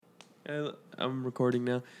I'm recording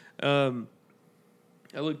now.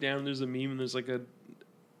 I look down. There's a meme and there's like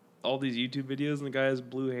all these YouTube videos and the guy has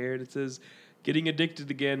blue hair and it says, "Getting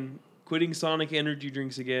addicted again, quitting Sonic energy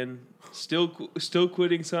drinks again, still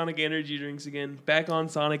quitting Sonic energy drinks again, back on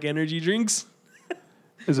Sonic energy drinks."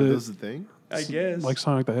 Is it This a thing? I guess. like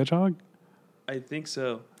Sonic the Hedgehog? I think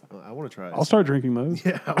so. I want to try it. I'll start drinking those.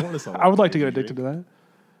 Yeah, I want to. I would like to get addicted to that.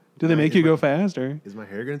 Do they make you go fast or? Is my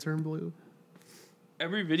hair gonna turn blue?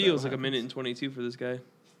 Every video is like a minute and 22 for this guy.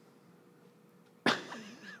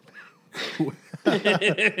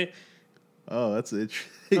 Oh, that's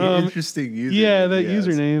interesting username. Yeah, that Yes.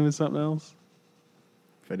 username is something else.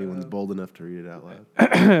 If anyone's bold enough to read it out loud.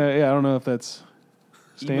 Yeah, I don't know if that's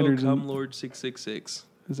standards. Emo Cumlord 666.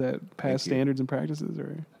 Is that past you. standards and practices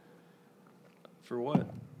or? For what?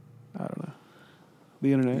 I don't know. The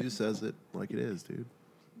He internet. just says it like it is, dude.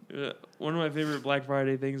 One of my favorite Black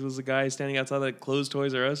Friday things was the guy standing outside that closed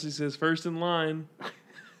Toys R Us. He says, "First in line."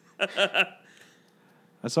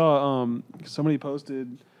 I saw somebody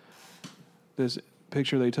posted this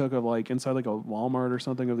picture they took of like inside like a Walmart or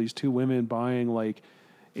something of these two women buying like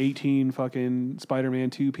 18 fucking Spider-Man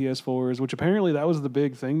 2 PS4s, which apparently that was the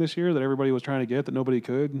big thing this year that everybody was trying to get that nobody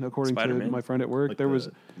could, according to Spider-Man? my friend at work. Like there was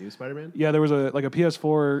new Spider-Man. yeah, there was a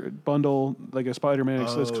PS4 bundle, like a Spider-Man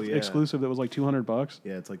Yeah. exclusive that was like $200.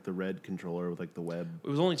 Yeah, it's like the red controller with like the web. It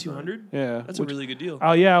was only 200. Yeah, That's a really good deal.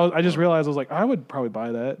 Oh yeah, I just realized I was like I would probably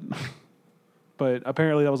buy that, but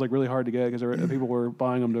apparently that was like really hard to get because people were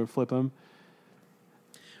buying them to flip them.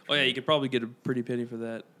 Oh yeah, you could probably get a pretty penny for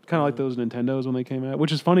that. Kind of like those Nintendos when they came out,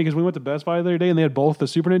 which is funny because we went to Best Buy the other day and they had both the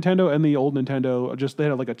Super Nintendo and the old Nintendo. Just they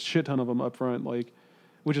had like a shit ton of them up front, like,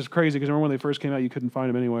 which is crazy because remember when they first came out, you couldn't find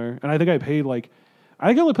them anywhere. And I think I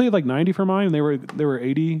only paid like 90 for mine, and they were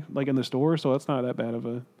 80 like in the store, so that's not that bad of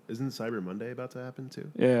a. Isn't Cyber Monday about to happen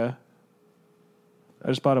too? Yeah. I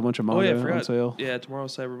just bought a bunch of manga I forgot. on sale, Yeah,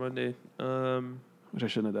 tomorrow's Cyber Monday. which I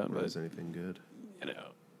shouldn't have done. Or But is anything good? you know,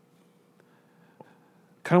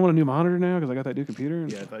 kind of want a new monitor now because I got that new computer.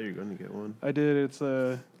 And Yeah, I thought you were going to get one. I did. It's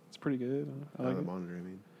pretty good. I like The it. monitor, I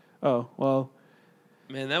mean. Oh well,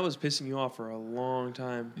 Man, that was pissing you off for a long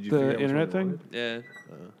time. Did you the figure out which internet one you thing. wanted?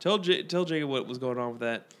 Yeah. Tell Jacob what was going on with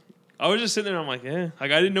that. I was just sitting there and I'm like,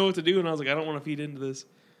 like I didn't know what to do and I was like, I don't want to feed into this.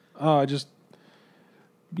 Oh, I just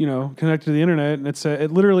connected to the internet, and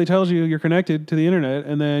it literally tells you you're connected to the internet,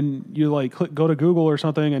 and then you like go to Google or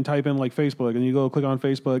something and type in like Facebook, and you go click on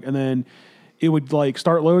Facebook, and then it would like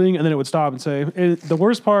start loading, and then it would stop and say. And the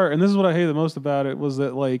worst part, and this is what I hate the most about it, was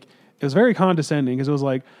that like it was very condescending because it was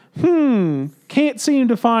like, can't seem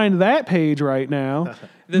to find that page right now.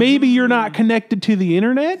 Maybe you're not connected to the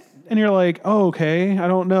internet, and you're like, oh, okay, I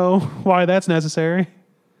don't know why that's necessary.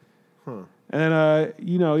 Huh. And then,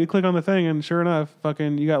 you click on the thing, and sure enough,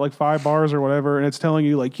 fucking, you got like 5 bars or whatever, and it's telling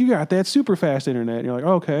you like, you got that super fast internet. And you're like,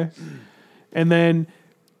 oh, okay. And then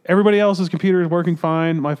everybody else's computer is working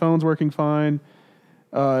fine. My phone's working fine.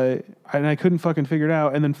 And I couldn't fucking figure it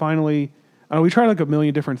out. And then finally, we tried like a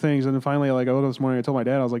million different things. And then finally, like I woke up this morning, I told my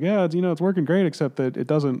dad, I was like, yeah, it's working great, except that it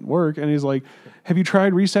doesn't work. And he's like, have you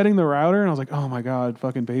tried resetting the router? And I was like, oh my God,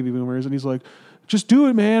 fucking baby boomers. And he's like, just do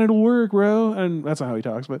it, man. It'll work, bro. And that's not how he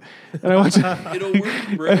talks, but and I went to, It'll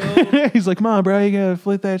work, bro. he's like, Mom, bro, you gotta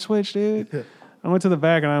flip that switch, dude. I went to the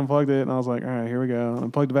back and I unplugged it, and I was like, all right, here we go. And I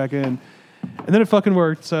plugged it back in, and then it fucking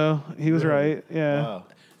worked. So he was right. Yeah. Wow.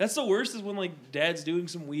 That's the worst is when like dad's doing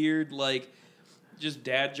some weird like just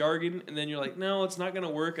dad jargon and then you're like, no, it's not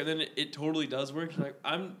gonna work, and then it totally does work. You're like,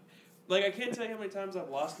 I can't tell you how many times I've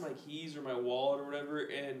lost my keys or my wallet or whatever,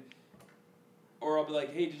 or I'll be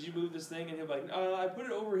like, hey, did you move this thing? And he'll be like, I put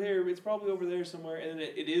it over here. It's probably over there somewhere. And then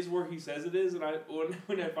it is where he says it is. And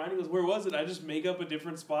when I find he goes, where was it? I just make up a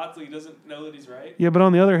different spot so he doesn't know that he's right. Yeah, but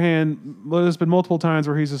on the other hand, there's been multiple times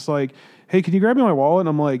where he's just like, hey, can you grab me my wallet? And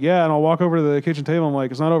I'm like, yeah. And I'll walk over to the kitchen table. I'm like,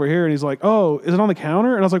 it's not over here. And he's like, oh, is it on the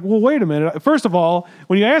counter? And I was like, well, wait a minute. First of all,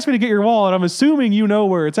 when you ask me to get your wallet, I'm assuming you know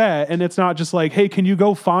where it's at. And it's not just like, hey, can you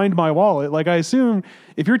go find my wallet? Like, I assume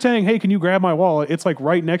if you're saying, hey, can you grab my wallet? It's like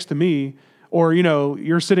right next to me. Or,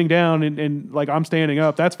 you're sitting down and like I'm standing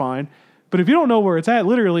up, that's fine. But if you don't know where it's at,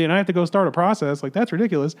 literally, and I have to go start a process, like that's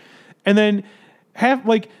ridiculous. And then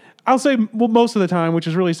I'll say, well, most of the time, which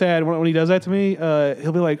is really sad when he does that to me,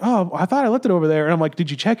 he'll be like, oh, I thought I left it over there. And I'm like,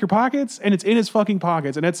 did you check your pockets? And it's in his fucking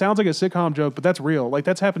pockets. And that sounds like a sitcom joke, but that's real. Like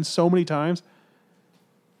that's happened so many times.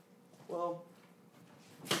 Well,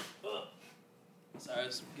 sorry, I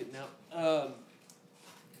was getting out.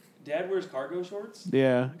 Dad wears cargo shorts.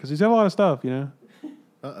 Yeah, because he's got a lot of stuff, Uh-oh. He's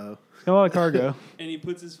got a lot of cargo. And he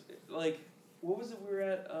puts his, like, what was it we were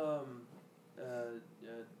at?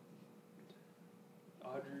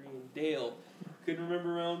 Audrey and Dale. couldn't remember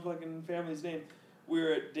my own fucking family's name. We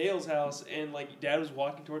were at Dale's house, and like Dad was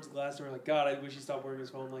walking towards the glass door, like, God, I wish he stopped wearing his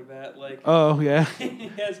phone like that. Like, Oh yeah. he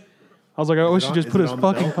has. I was like, I wish he just is put it his on the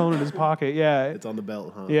fucking belt? phone in his pocket. Yeah. It's on the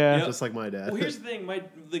belt, huh? Yeah. Yep. Just like my dad. Well, here's the thing: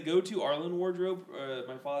 the go-to Arlen wardrobe.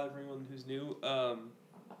 My father, for anyone who's new,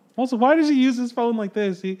 Also, why does he use his phone like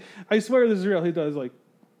this? I swear this is real. He does like.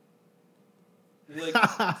 he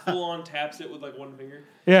like full on taps it with like one finger.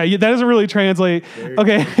 Yeah, that doesn't really translate. Very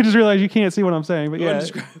Okay, I just realized you can't see what I'm saying, but Go yeah,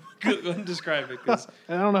 ahead and describe it, because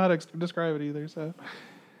I don't know how to describe it either. So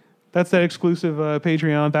that's that exclusive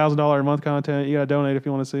Patreon $1,000 a month content. You gotta donate if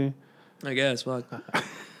you want to see. I guess. Fuck.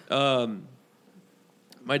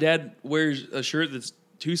 My dad wears a shirt that's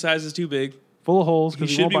 2 sizes too big. Full of holes He because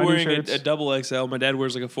he should won't be buy new wearing shirts. a double XL. My dad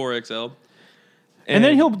wears like a 4XL. And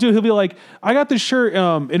then he'll be like, I got this shirt,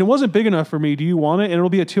 and it wasn't big enough for me. Do you want it? And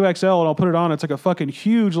it'll be a 2XL, and I'll put it on. It's like a fucking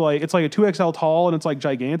huge, like, it's like a 2XL tall, and it's like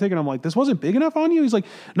gigantic. And I'm like, this wasn't big enough on you? He's like,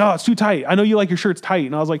 no, it's too tight. I know you like your shirts tight.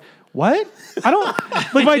 And I was like, what? I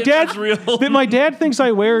don't, like, my dad, That's real. my dad thinks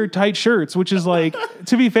I wear tight shirts, which is like,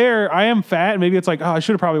 to be fair, I am fat. Maybe it's like, oh, I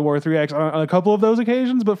should have probably wore 3X on a couple of those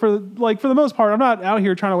occasions. But for the most part, I'm not out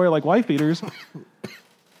here trying to wear like wife beaters.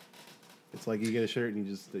 It's like you get a shirt and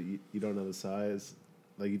you don't know the size.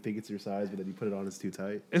 Like you think it's your size, but then you put it on, it's too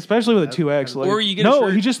tight. Especially with a 2X. Like, Or you get a no,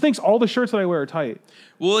 shirt- he just thinks all the shirts that I wear are tight.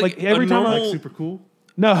 Well, like, every time I- Like super cool.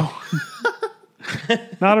 No,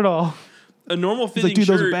 not at all. a normal fitting "Dude, those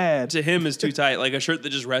are shirt bad." to him is too tight. Like a shirt that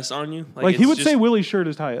just rests on you. Like he it's would just- say Willie's shirt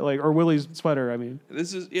is tight, like, or Willie's sweater. I mean,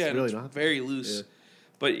 This is It's really it's not. very loose. Yeah.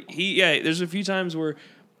 But there's a few times where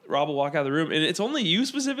Rob will walk out of the room, and it's only you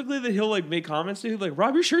specifically that he'll like make comments to. He'll be like,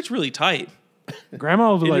 Rob, your shirt's really tight. Grandma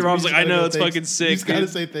will be And like, Rob's You like, I just gotta know, go, it's "Thanks." fucking You sick, just gotta dude.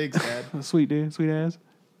 say thanks, Dad. sweet dude, sweet ass.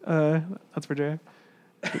 That's for Jack.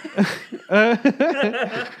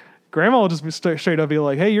 Grandma will just be straight up be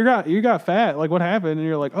like, hey, you got fat. Like, what happened? And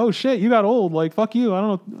you're like, oh shit, you got old. Like, fuck you. I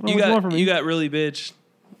don't know what you want from me. You got really bitch.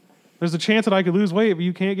 There's a chance that I could lose weight, but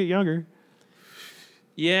you can't get younger.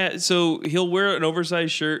 Yeah, so he'll wear an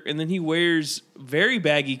oversized shirt, and then he wears very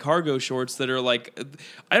baggy cargo shorts that are like,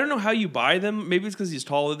 I don't know how you buy them. Maybe it's because he's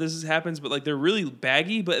tall that happens, but like they're really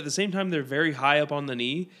baggy, but at the same time they're very high up on the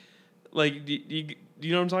knee. Like, do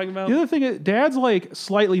you know what I'm talking about? The other thing is, Dad's like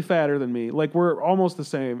slightly fatter than me. Like, we're almost the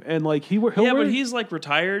same. And like he'll Yeah, wear, but he's like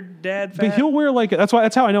retired dad fat. but he'll wear like that's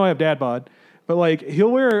how I know I have dad bod. But like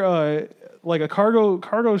he'll wear like a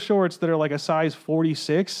cargo shorts that are like a size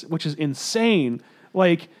 46, which is insane.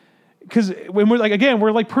 Like, because when we're like, again,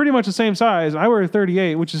 we're like pretty much the same size. I wear a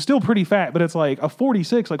 38, which is still pretty fat, but it's like a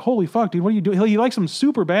 46. Like, holy fuck, dude, what are you doing? He likes them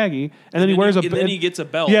super baggy, and then he wears and then he gets a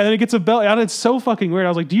belt. Yeah, then he gets a belt. And it's so fucking weird. I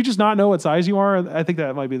was like, do you just not know what size you are? I think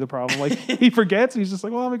that might be the problem. Like, he forgets. And he's just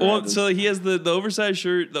like, well, I'm Well, so he has the oversized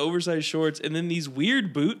shirt, the oversized shorts, and then these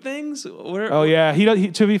weird boot things. Oh yeah,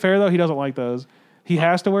 to be fair though, he doesn't like those. He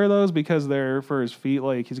has to wear those because they're for his feet.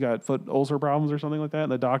 Like he's got foot ulcer problems or something like that.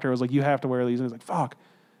 And the doctor was like, you have to wear these. And he's like, fuck.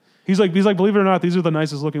 He's like, believe it or not, these are the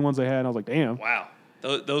nicest looking ones they had. And I was like, damn. Wow,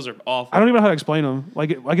 those are awful. I don't even know how to explain them.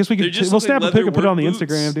 Like, I guess we They're could. just We'll like snap a leather pic and put it on the work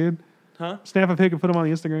boots. Instagram, dude. Huh? Snap a pic and put them on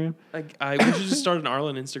the Instagram. We should just start an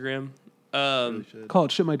Arlen Instagram. Really should. Call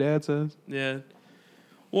it shit my dad says. Yeah.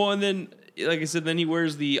 Well, and then, like I said, then he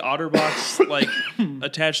wears the OtterBox like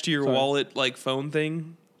attached to your Sorry. wallet like phone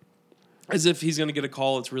thing, as if he's gonna get a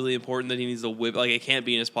call. It's really important that he needs to whip. Like it can't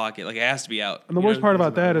be in his pocket. Like it has to be out. And the You worst know? part He's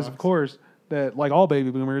about an that is, OtterBox. of course, that like all baby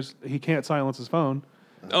boomers, he can't silence his phone.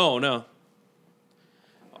 Oh no.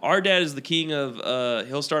 Our dad is the king of.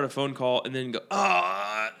 He'll start a phone call and then go,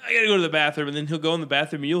 I gotta go to the bathroom, and then he'll go in the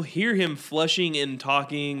bathroom and you'll hear him flushing and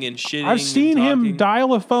talking and shitting. I've seen and him talking.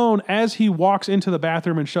 dial a phone as he walks into the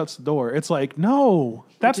bathroom and shuts the door. It's like, no,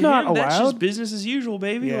 that's To not him, That's just allowed. business as usual,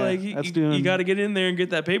 baby. Yeah, like that's you doing- got to get in there and get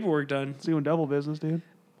that paperwork done. He's doing double business, dude.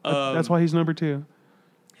 Um, That's why he's number 2.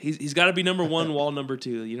 He's got to be number one while number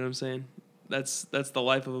two. You know what I'm saying? That's the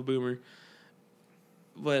life of a boomer.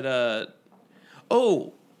 But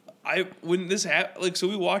when this happened, like, so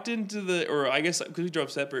we walked into or I guess because we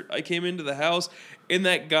drove separate, I came into the house and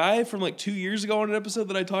that guy from like 2 years ago on an episode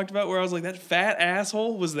that I talked about where I was like, that fat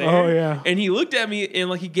asshole was there. Oh, yeah. And he looked at me and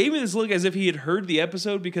like he gave me this look as if he had heard the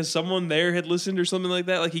episode because someone there had listened or something like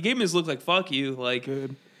that. Like he gave me this look like, fuck you. Like,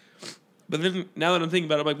 Good. but then now that I'm thinking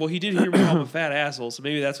about it, I'm like, well, he did hear me call him a fat asshole. So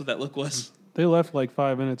maybe that's what that look was. They left like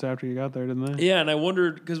 5 minutes after you got there, didn't they? Yeah, and I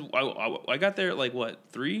wondered because I got there at like what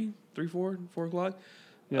 4 o'clock.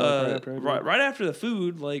 Yeah, like right after I did. right after the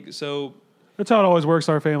food. Like so, That's how it always works.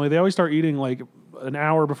 Our family, they always start eating like an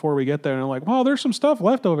hour before we get there, and they're like, "Well, there's some stuff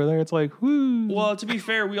left over there." It's like, whoo. well, to be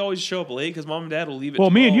fair, we always show up late because mom and dad will leave it. Well,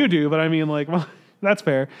 me and 12. you do, but I mean, like, well, that's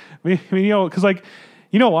fair. I mean, because like,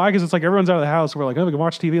 You know why? Because it's like everyone's out of the house. So we're like, oh, we can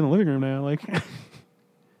watch TV in the living room now. Like,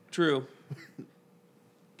 True.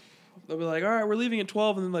 They'll be like, all right, we're leaving at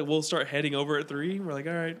 12, and then like we'll start heading over at 3. We're like,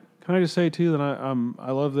 all right. can I just say too that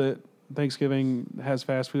I love that Thanksgiving has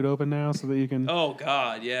fast food open now, so that you can. Oh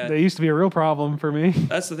God, yeah. That used to be a real problem for me.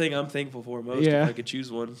 That's the thing I'm thankful for most. Yeah. If I could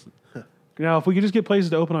choose one. Now, if we could just get places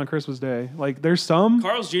to open on Christmas Day, like there's some.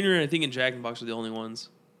 Carl's Jr. and I think in Jack in the Box are the only ones.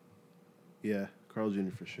 Yeah, Carl Jr.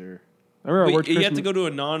 for sure. I remember I Wait, worked you have Christmas- to go to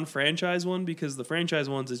a non-franchise one because the franchise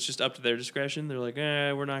ones it's just up to their discretion. They're like,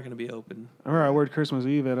 we're not going to be open. I remember I worked Christmas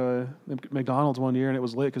Eve at McDonald's one year, and it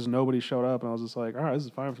was lit because nobody showed up, and I was just like, all right, this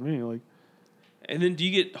is fine for me. Like, And then do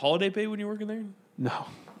you get holiday pay when you're working there? no,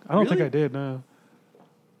 I don't think Really? I did. No,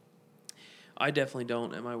 I definitely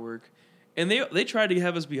don't at my work. And they tried to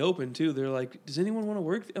have us be open too. They're like, does anyone want to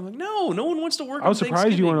work? I'm like, no one wants to work. I was on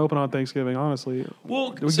surprised you weren't Thanksgiving." open on Thanksgiving. Honestly,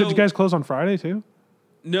 Well, did so, you guys close on Friday too?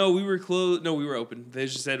 No, we were closed. No, we were open. They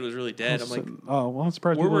just said it was really dead. I'm like, oh well, I'm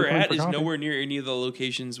surprised. where people we're were closed at for is coffee. nowhere near any of the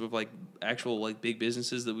locations with like actual like big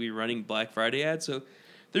businesses that we were running Black Friday at. So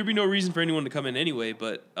there'd be no reason for anyone to come in anyway.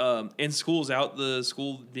 But and school's out. The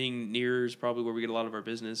school being near is probably where we get a lot of our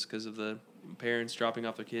business because of the parents dropping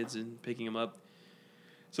off their kids and picking them up.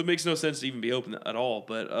 So it makes no sense to even be open at all.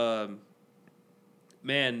 But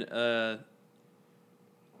man,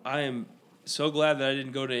 I am so glad that I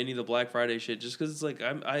didn't go to any of the Black Friday shit just because it's like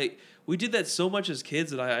we did that so much as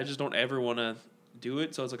kids that I just don't ever want to do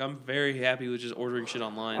it. So it's like I'm very happy with just ordering shit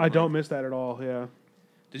online. I don't miss that at all. Yeah,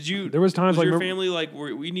 Did you? There was times was like your remember- family like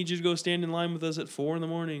we need you to go stand in line with us at 4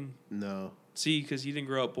 a.m. No. See, because you didn't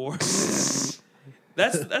grow up poor.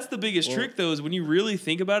 That's the biggest trick though. Is when you really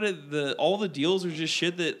think about it, all the deals are just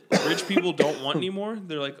shit that rich people don't want anymore.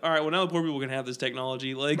 They're like, all right, well now the poor people can have this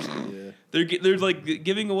technology. Like, Yeah. they're like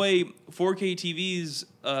giving away 4K TVs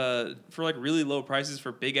for like really low prices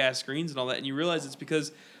for big ass screens and all that, and you realize it's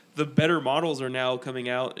because the better models are now coming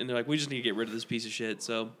out, and they're like, we just need to get rid of this piece of shit.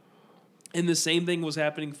 So, and the same thing was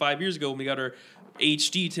happening 5 years ago when we got our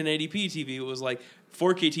HD 1080p TV. It was like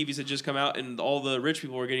 4K TVs had just come out, and all the rich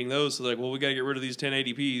people were getting those. So they're like, well, we got to get rid of these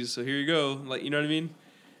 1080ps. So here you go. Like, you know what I mean?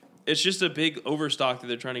 It's just a big overstock that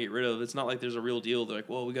they're trying to get rid of. It's not like there's a real deal. They're like,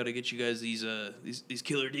 well, we got to get you guys these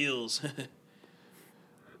killer deals.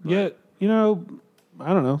 yeah. You know,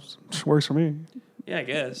 I don't know. It works for me. Yeah, I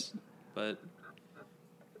guess. But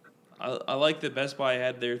I like that Best Buy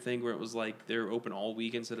had their thing where it was like they're open all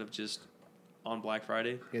week instead of just on Black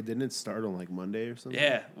Friday. Yeah, didn't it start on like Monday or something?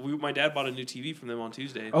 Yeah, my dad bought a new TV from them on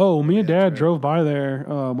Tuesday. Oh, me and Yeah, Dad that's right. drove by there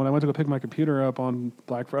when I went to go pick my computer up on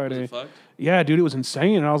Black Was Friday. it fucked? Yeah, dude, it was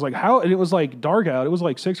insane. And I was like, how? And it was like dark out. It was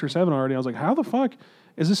like 6 or 7 already. I was like, how the fuck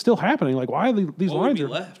is this still happening? Like, why are these What would lines be are?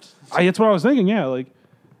 left? That's what I was thinking. Yeah, like,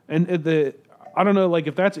 and I don't know, like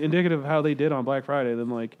if that's indicative of how they did on Black Friday, then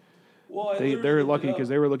like Well, they're lucky because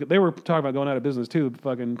they were talking about going out of business too,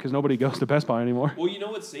 fucking because nobody goes to Best Buy anymore. Well, you know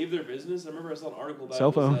what saved their business? I remember I saw an article about Cell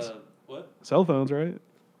it. Was, phones. what? Cell phones, right?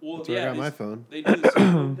 Well, That's where I got they, my phone. They do the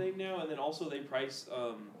cell phone thing now, and then also they price.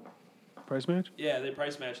 Price match. They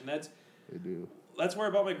price match, and They do. that's where I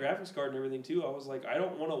bought my graphics card and everything too. I was like, I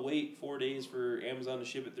don't want to wait 4 days for Amazon to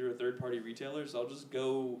ship it through a third-party retailer, so I'll just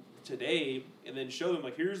go today and then show them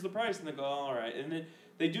like, here's the price, and they go, all right. And then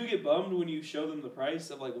they do get bummed when you show them the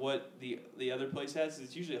price of like what the other place has.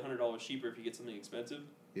 It's usually $100 cheaper if you get something expensive,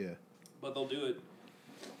 Yeah. but they'll do it.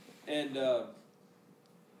 And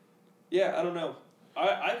yeah, I don't know.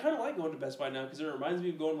 I kind of like going to Best Buy now because it reminds me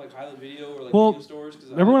of going to like Highland Video or like Well, video stores. Cause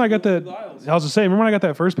Remember when I got that? that? I was just saying. Remember when I got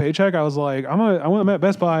that first paycheck? I was like, I'm at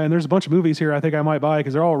Best Buy, and there's a bunch of movies here. I think I might buy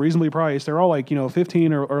because they're all reasonably priced. They're all like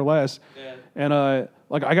 15 or less. Yeah. And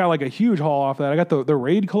like I got like a huge haul off that. I got the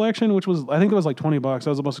Raid collection, which was I think it was like $20. That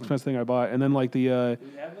was the most expensive thing I bought. And then like the Do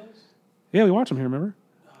we have those? yeah, we watched them here. Remember?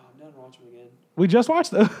 Oh, I'm down to watch them again. We just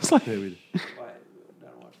watched those like Yeah, Why? I'm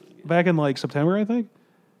down to watch them again. back in like September, I think.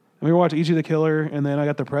 And we were watching Ichi the Killer, and then I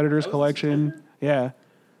got the Predators That was collection. September? Yeah,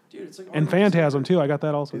 Dude, it's like and August. Phantasm too. I got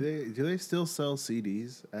that also. Do they still sell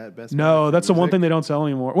CDs at Best Buy? No, for that's the one music? thing they don't sell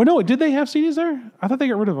anymore. Well, no, did they have CDs there? I thought they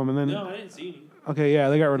got rid of them, and then No, I didn't see any. okay, yeah,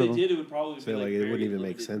 they got rid If of they them. did, it would probably So be like like it very wouldn't even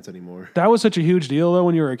make limited. sense anymore. That was such a huge deal though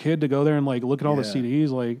when you were a kid to go there and like look at all the Yeah.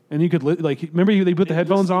 CDs, like, and you could like remember they put the Yeah,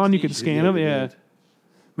 headphones listening on, you CDs. could scan them. they Yeah, did.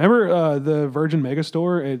 remember the Virgin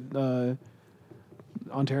Megastore at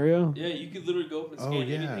Ontario? Yeah, you could literally go up and Oh, scan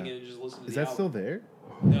yeah. anything and just listen to Is the that album. still there?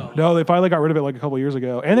 No. No, they finally got rid of it like a couple years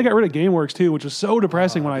ago, and they got rid of GameWorks too, which was so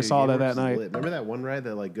depressing when I Dude, saw that GameWorks is night. lit. Remember that one ride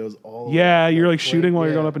that like goes all the way Yeah, up you're that like shooting while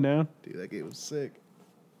you're yeah. going up and down. Dude, that game was sick.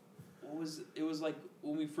 it was like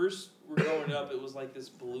when we first were growing up, it was like this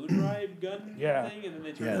balloon ride gun Yeah. thing, and then they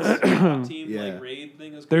Yes. turned into this SWAT team Yeah. like raid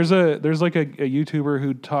thing. It was There's cool. there's like a YouTuber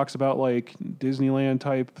who talks about like Disneyland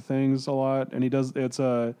type things a lot, and he does it's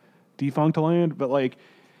a Defunct Land, but like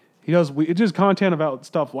it's just content about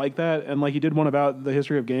stuff like that, and like he did one about the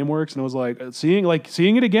history of GameWorks, and it was like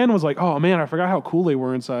seeing it again was like, oh man, I forgot how cool they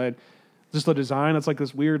were inside. Just the design, it's like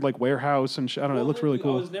this weird like warehouse and I don't know, it looks really I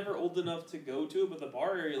cool. was never old enough to go to it, but the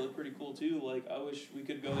bar area looked pretty cool too. Like I wish we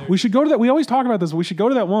could go there. We should go to that. We always talk about this. We should go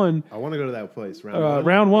to that one. I want to go to that place.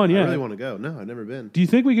 Round one, yeah. I really want to go. No, I've never been. Do you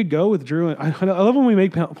think we could go with Drew? And I love when we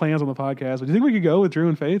make plans on the podcast. But do you think we could go with Drew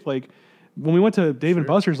and Faith? Like when we went to Dave and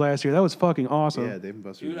Sure. Buster's last year, that was fucking awesome. Yeah, Dave and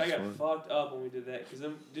Buster's. Dude, I was got fun. fucked up when we did that. Because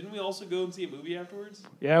then didn't we also go and see a movie afterwards?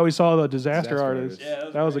 Yeah, we saw the Disaster Disaster Artist. Artist. Yeah,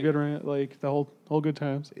 That was a great. good rant. Like the whole good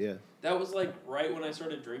times. Yeah. That was like right when I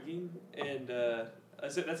started drinking, and I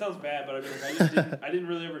said that sounds bad, but I mean like, I didn't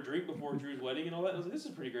really ever drink before Drew's wedding and all that. I was like, this is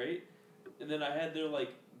pretty great. And then I had their like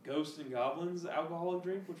Ghosts and Goblins alcoholic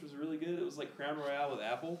drink, which was really good. It was like Crown Royale with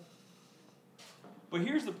apple. But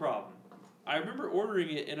here's the problem. I remember ordering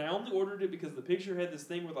it, and I only ordered it because the picture had this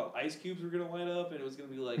thing where the ice cubes were gonna light up, and it was gonna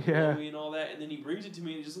be like Yeah. glowy and all that. And then he brings it to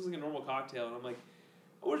me, and it just looks like a normal cocktail, and I'm like,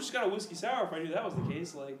 I would have just got a whiskey sour if I knew that was the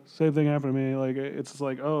case. Like, Same thing happened to me. Like it's just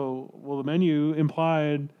like, oh, well, the menu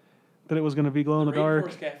implied that it was going to be glow in the dark.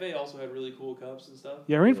 Rainforest Cafe also had really cool cups and stuff.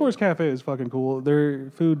 Yeah, Rainforest Cafe is fucking cool.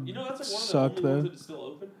 Their food You know, that's like one sucked of the only though. ones that's still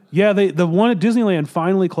open. Yeah, the one at Disneyland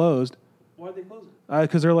finally closed Why'd they close it?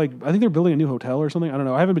 because they're like, I think they're building a new hotel or something. I don't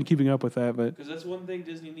know. I haven't been keeping up with that, but Because that's one thing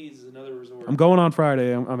Disney needs is another resort. I'm going on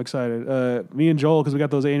Friday. I'm excited. Me and Joel, because we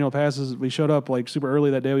got those annual passes, we showed up like super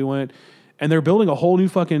early that day we went, and they're building a whole new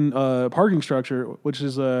fucking parking structure, which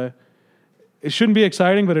is it shouldn't be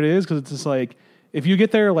exciting, but it is because it's just like if you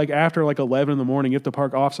get there like after like 11 in the morning, you have to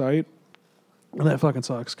park off site, and that fucking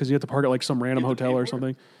sucks because you have to park at like some random You have to hotel pay or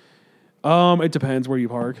for something. It depends where you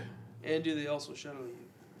park. And do they also shuttle you?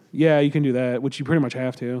 Yeah, you can do that, which you pretty much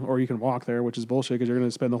have to, or you can walk there, which is bullshit because you're going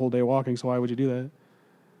to spend the whole day walking. So why would you do that?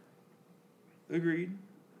 Agreed.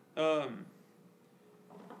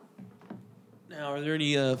 Now, are there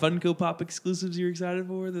any Funko Pop exclusives you're excited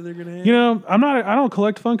for that they're gonna have? You know, I don't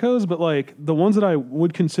collect Funkos, but like the ones that I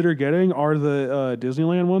would consider getting are the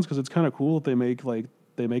Disneyland ones because it's kind of cool that they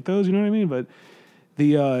make those. You know what I mean? But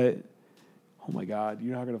the oh my god,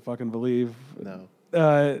 you're not gonna fucking believe.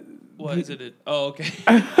 No. What is it? Oh, okay.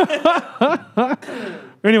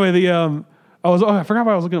 Anyway, I forgot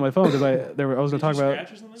why I was looking at my phone because I was gonna Did talk you about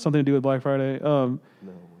scratch or something? something to do with Black Friday. No.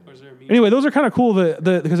 Or is there a meme? Anyway, those are kind of cool.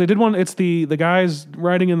 Because they did one. It's the guys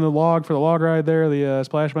riding in the log for the log ride there, the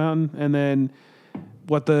Splash Mountain, and then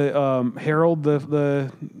what the Harold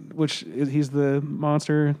he's the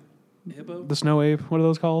monster, Hippo? the snow ape. What are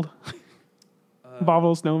those called?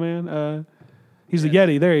 Abominable Snowman. He's the yes.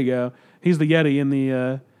 Yeti. There you go. He's the Yeti in the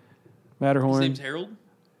His Matterhorn. name's Harold?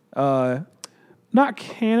 Not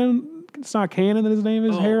canon. It's not canon that his name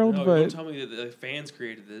is Harold, no, but don't tell me that the fans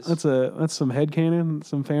created this. that's some headcanon,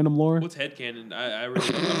 some fandom lore. What's headcanon? I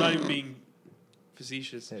really, I'm not even being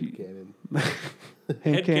facetious. Head cannon.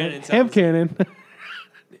 Headcanon sounds- Headcanon.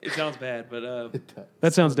 It sounds bad, but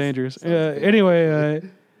That sounds dangerous. Anyway,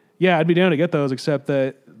 yeah, I'd be down to get those, except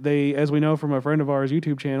that they, as we know from a friend of ours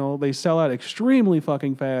YouTube channel, they sell out extremely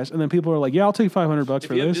fucking fast, and then people are like, "Yeah, I'll take $500 if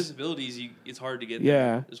for you have this," disabilities, it's hard to get.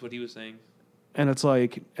 Yeah. there, is what he was saying. and it's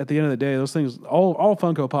like at the end of the day, those things, all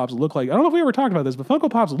Funko Pops look like. I don't know if we ever talked about this, but Funko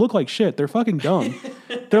Pops look like shit. They're fucking dumb.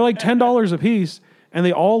 They're like $10 a piece, and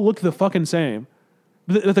they all look the fucking same.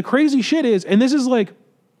 The crazy shit is, and this is like,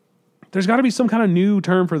 there's got to be some kind of new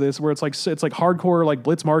term for this where it's like hardcore like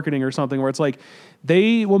blitz marketing or something where it's like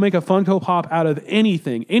they will make a Funko Pop out of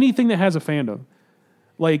anything that has a fandom.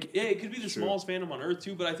 Like Yeah, it could be the smallest fandom on earth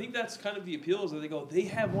too, but I think that's kind of the appeal is that they go, they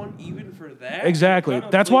have one even for that. exactly. Kind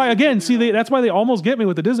of That's why plays again, into their own- that's why they almost get me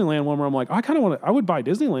with the Disneyland one where I'm like, I would buy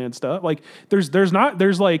Disneyland stuff. Like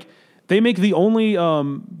there's like they make the only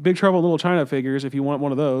Big Trouble in Little China figures if you want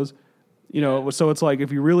one of those. You know, so it's like if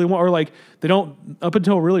you really want, or like they don't, up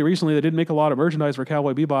until really recently, they didn't make a lot of merchandise for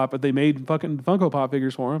Cowboy Bebop, but they made fucking Funko Pop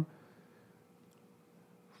figures for him.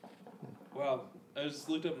 Wow. I just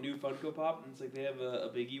looked up new Funko Pop, and it's like they have a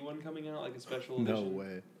Biggie one coming out, like a special No edition.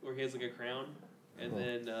 way. Where he has like a crown. And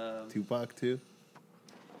then Tupac too.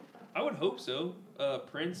 I would hope so.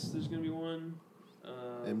 Prince, there's going to be one.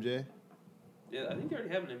 MJ. Yeah, I think they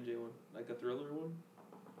already have an MJ one, like a Thriller one.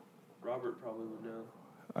 Robert probably would know.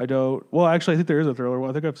 I don't, well, actually, I think there is a Thriller one.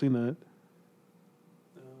 I think I've seen that.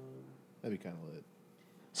 That'd be kind of lit.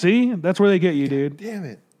 See? That's where they get you, dude. Damn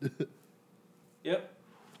it. Yep.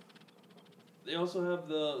 They also have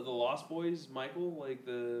the Lost Boys, Michael, like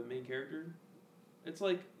the main character. It's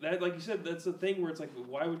like that, like you said, that's the thing where it's like,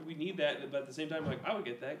 why would we need that? But at the same time, like I would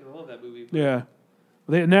get that because I love that movie. Yeah.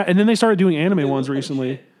 And then they started doing anime They ones look like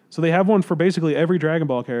recently. shit. So they have one for basically every Dragon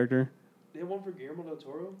Ball character. They have one for Guillermo del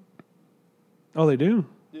Toro. Oh, they do?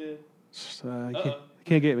 Yeah.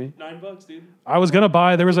 Can't get me. $9, dude. I was going to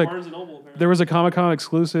buy, there was Barnes and Noble, apparently. There was a Comic-Con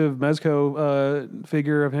exclusive Mezco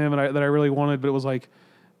figure of him that I really wanted, but it was like,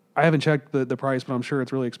 I haven't checked the price, but I'm sure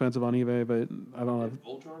it's really expensive on eBay, but I don't know. They have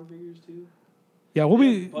Voltron figures too. Yeah, we'll They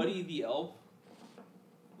be, have Buddy the Elf,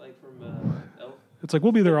 like from Elf. it's like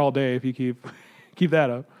we'll be there all day if you keep that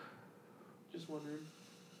up. Just wondering.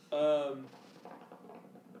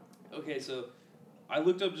 Okay, so I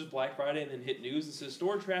looked up just Black Friday and then hit news. It says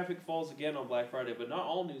store traffic falls again on Black Friday, but not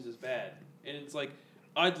all news is bad. And it's like,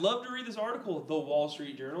 I'd love to read this article, The Wall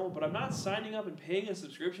Street Journal, but I'm not signing up and paying a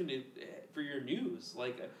subscription for your news.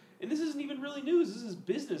 Like, and this isn't even really news. This is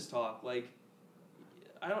business talk. Like,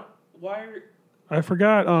 I don't. Why are? I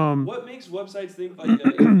forgot. What makes websites think like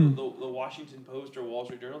the Washington Post or Wall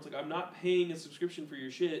Street Journal? It's like, I'm not paying a subscription for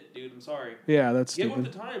your shit, dude. I'm sorry. Yeah, that's Get stupid.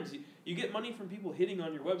 with the times. You get money from people hitting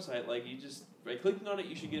on your website. Like, you just by clicking on it,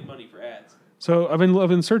 you should get money for ads. So I've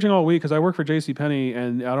been searching all week because I work for JCPenney,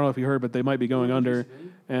 and I don't know if you heard, but they might be going under.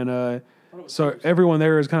 And so everyone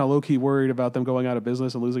there is kind of low key worried about them going out of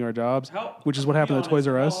business and losing our jobs, which is what happened at Toys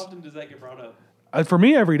R Us. How often does that get brought up? For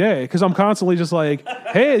me, every day, because I'm constantly just like,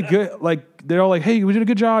 hey, good. Like they're all like, hey, we did a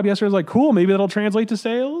good job yesterday. I was like, cool, maybe that'll translate to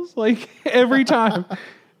sales. Like every time,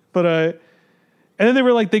 but and then they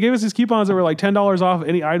were like, they gave us these coupons that were like $10 off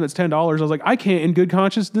any item that's $10. I was like, I can't in good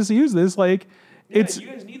conscience use this. Like, Yeah, you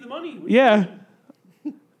guys need the money. Yeah.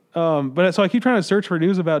 But so I keep trying to search for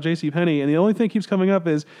news about JCPenney, and the only thing that keeps coming up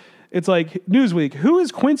is it's like Newsweek. Who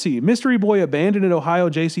is Quincy? Mystery boy abandoned in Ohio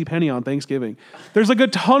JCPenney on Thanksgiving. There's like a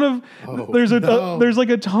ton of there's like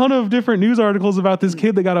a ton of different news articles about this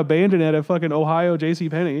kid that got abandoned at a fucking Ohio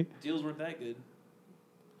JCPenney. Deals weren't that good.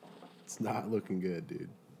 It's not looking good, dude.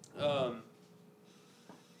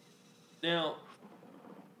 Now,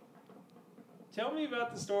 tell me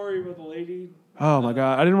about the story with the lady. Oh my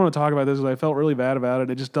god, I didn't want to talk about this because I felt really bad about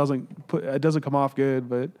it. It just doesn't come off good,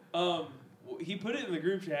 but he put it in the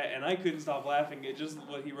group chat, and I couldn't stop laughing at just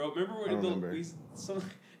what he wrote. Remember when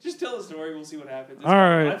just tell the story. We'll see what happens. All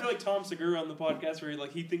right. I feel like Tom Segura on the podcast where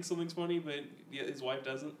he thinks something's funny, but his wife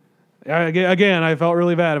doesn't. Again, I felt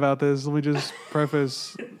really bad about this. Let me just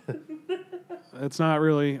preface. It's not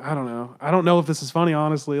really. I don't know. I don't know if this is funny,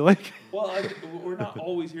 honestly. Like, well, we're not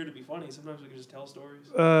always here to be funny. Sometimes we can just tell stories.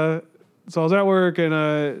 So I was at work,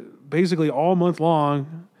 and basically all month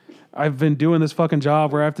long, I've been doing this fucking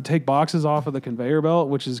job where I have to take boxes off of the conveyor belt,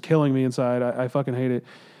 which is killing me inside. I fucking hate it.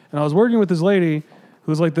 And I was working with this lady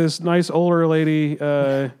who's like this nice older lady,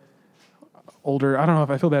 older. I don't know if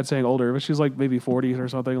I feel bad saying older, but she's like maybe 40s or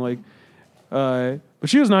something. Like, but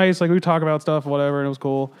she was nice. Like we talk about stuff, whatever, and it was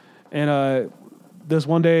cool. And this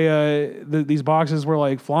one day, these boxes were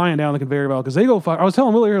like flying down the conveyor belt because they go. I was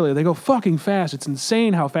telling Willie earlier, they go fucking fast. It's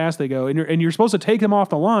insane how fast they go, and you're supposed to take them off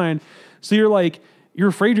the line. So you're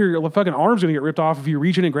afraid your fucking arm's gonna get ripped off if you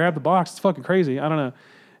reach in and grab the box. It's fucking crazy. I don't know.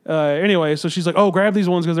 Anyway, so she's like, "Oh, grab these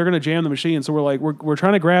ones because they're gonna jam the machine." So we're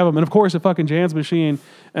trying to grab them, and of course it fucking jams the machine.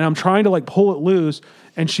 And I'm trying to like pull it loose,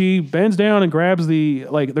 and she bends down and grabs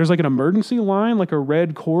there's like an emergency line, like a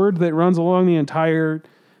red cord that runs along the entire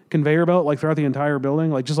conveyor belt, like throughout the entire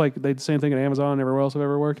building, like just like they the same thing at Amazon and everywhere else I've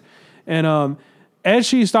ever worked. And as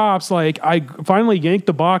she stops, like I finally yanked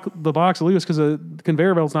the box loose because the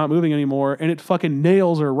conveyor belt's not moving anymore, and it fucking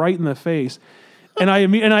nails her right in the face. And I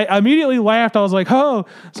immediately laughed. I was like, "Oh,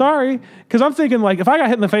 sorry," because I'm thinking like if I got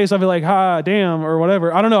hit in the face, I'd be like, "Ha, damn," or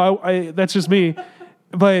whatever. I don't know. I that's just me,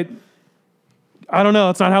 but I don't know.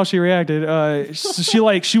 It's not how she reacted. She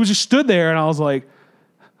was just stood there, and I was like,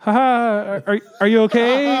 haha, are you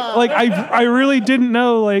okay? Like I really didn't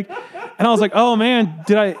know, like, and I was like, oh man,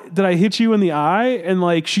 did I hit you in the eye? And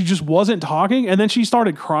like she just wasn't talking, and then she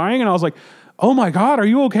started crying, and I was like, oh my god, are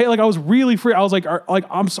you okay? Like I was really free. I was like,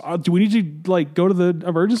 I'm sorry, do we need to like go to the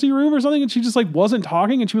emergency room or something? And she just like wasn't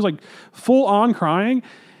talking, and she was like full on crying.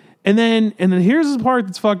 And then here's the part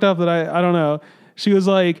that's fucked up that I don't know. She's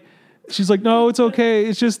like, no, it's okay.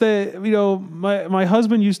 It's just that, my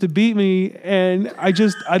husband used to beat me, and I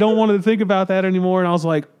don't want to think about that anymore. And I was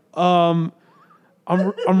like, I'm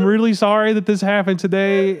really sorry that this happened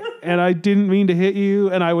today, and I didn't mean to hit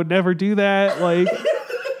you, and I would never do that. Like,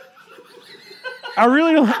 I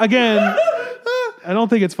really don't. Again, I don't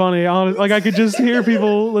think it's funny. Like, I could just hear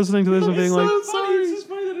people listening to this and being like, sorry. It's just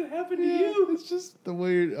funny that it happened to you. It's just the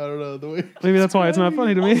way, I don't know, the way. Maybe that's why it's not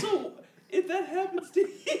funny to me. Also, if that happens to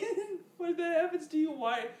him, that happens to you,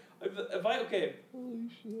 why?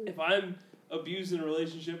 If I'm abused in a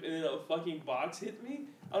relationship and then a fucking box hit me,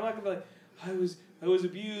 I'm not gonna be like, I was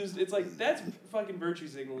abused. It's like, that's fucking virtue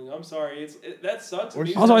signaling. I'm sorry. That sucks. Or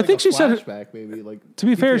she's Also, had, I like, think a she said it- flashback, maybe like. To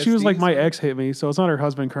be fair, she was PTSD like, my or ex hit me, so it's not her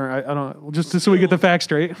husband current. I don't, just so we get the facts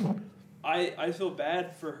straight. I feel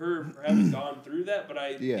bad for her for having gone through that, but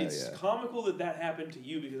it's yeah. comical that happened to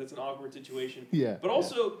you because that's an awkward situation. Yeah, But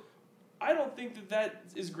also, I don't think that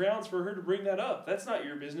is grounds for her to bring that up. That's not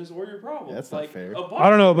your business or your problem. Yeah, that's not fair. I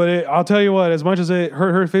don't know, but I'll tell you what. As much as it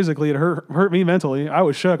hurt her physically, it hurt me mentally. I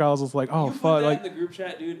was shook. I was just like, oh you fuck, put that like in the group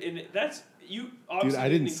chat, dude, and that's you. Obviously I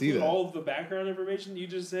didn't see include that. all of the background information. You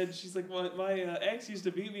just said she's like, well, my ex used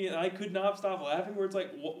to beat me, and I could not stop laughing. Where it's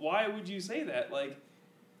like, why would you say that? Like,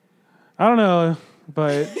 I don't know,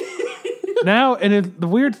 but now, and the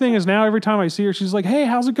weird thing is now every time I see her, she's like, hey,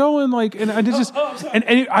 how's it going? Like, and I just,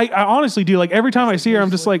 I honestly do, like, every time I see her,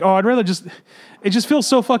 I'm just like, oh, I'd rather just, it just feels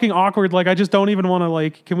so fucking awkward. Like, I just don't even want to,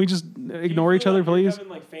 like, can we just ignore each other, like please? You're having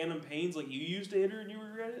like phantom pains, like you used to hit her and you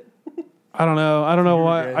regret it. I don't know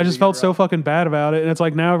why. I just felt so fucking bad about it. And it's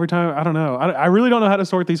like now every time, I don't know. I really don't know how to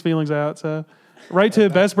sort these feelings out. So write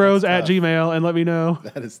to bestbros@gmail and let me know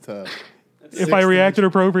That is tough. if I reacted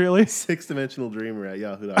appropriately.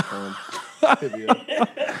 6dimensionaldreamer@yahoo.com. Hit me up.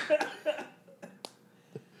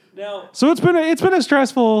 Now, So it's been a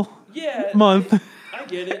stressful month I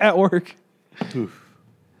get it. at work. Oof.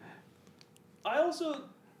 I also,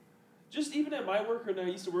 just even at my work, when I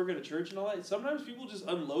used to work at a church and all that, sometimes people just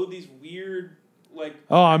unload these weird, like,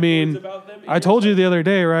 Oh, I mean, words about them. I told you the other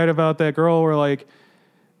day, right, about that girl where like,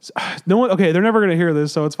 no one, okay, they're never going to hear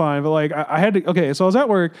this, so it's fine. But like, I had to, okay, so I was at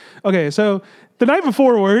work. Okay, so the night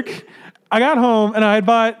before work, I got home and I had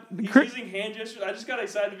bought. He's using hand gestures. I just got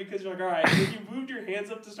excited because you're like, all right, when you moved your hands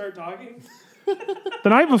up to start talking. The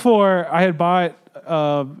night before, I had bought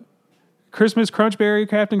Christmas Crunch Berry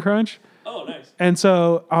Captain Crunch. Oh, nice. And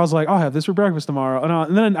so I was like, I'll have this for breakfast tomorrow.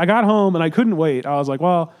 And then I got home and I couldn't wait. I was like,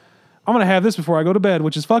 well, I'm going to have this before I go to bed,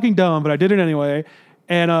 which is fucking dumb, but I did it anyway.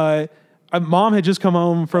 And Mom had just come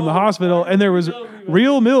home from the hospital and there was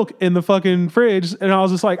real milk in the fucking fridge. And I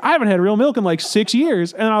was just like, I haven't had real milk in like 6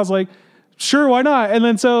 years. And I was like, sure, why not? And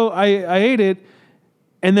then so I ate it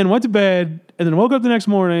and then went to bed and then woke up the next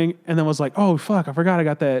morning and then was like, oh, fuck, I forgot I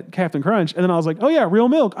got that Captain Crunch. And then I was like, oh, yeah, real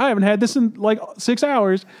milk. I haven't had this in like 6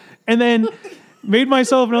 hours. And then made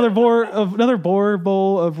myself another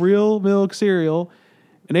bowl of real milk cereal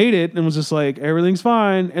and ate it and was just like, everything's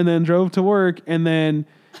fine. And then drove to work and then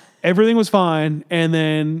everything was fine. And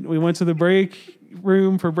then we went to the break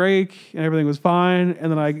room for break and everything was fine.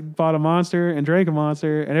 And then I bought a Monster and drank a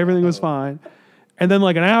Monster and everything was fine. And then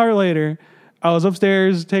like an hour later, I was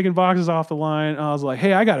upstairs taking boxes off the line. And I was like,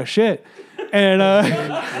 hey, I got a shit. And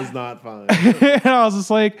It was not fine. and I was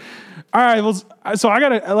just like, all right, well, so I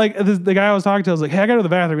gotta, like, the guy I was talking to, I was like, hey, I gotta go to the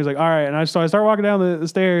bathroom. He's like, all right. And I start walking down the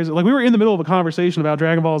stairs. Like, we were in the middle of a conversation about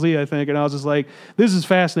Dragon Ball Z, I think. And I was just like, this is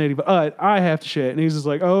fascinating, but I have to shit. And he's just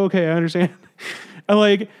like, oh, okay, I understand. And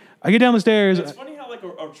like, I get down the stairs. It's funny how like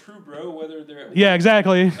a true bro, whether they're at Yeah,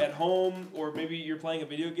 exactly. at home or maybe you're playing a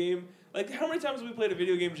video game. Like, how many times have we played a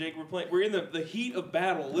video game, Jake? We're in the heat of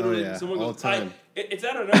battle, literally. Oh, yeah, And someone all goes, the time. it's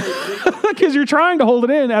out of nowhere. Because you're trying to hold it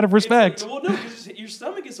in out of respect. It's like, well, no, because your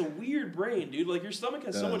stomach is a weird brain, dude. Like, your stomach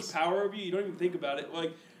has so much does. power over you, you don't even think about it.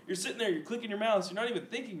 Like, you're sitting there, you're clicking your mouse, you're not even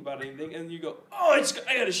thinking about anything, and you go, oh, I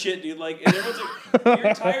got a shit, dude. Like, and everyone's like, your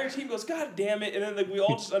entire team goes, God damn it, and then like we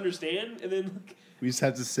all just understand, and then like, We just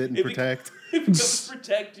have to sit and It protect. it becomes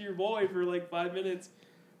protect your boy for like 5 minutes,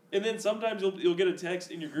 and then sometimes you'll get a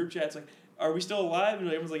text in your group chat, it's like, are we still alive? And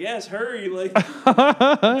everyone's like, yes, hurry, like.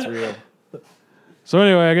 It's real. So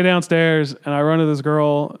anyway, I get downstairs and I run to this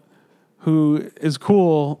girl who is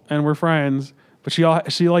cool and we're friends, but she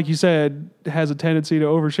like you said has a tendency to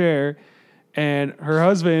overshare, and her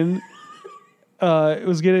husband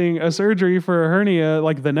was getting a surgery for a hernia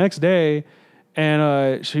like the next day,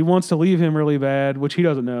 and she wants to leave him really bad, which he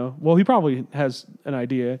doesn't know. Well, he probably has an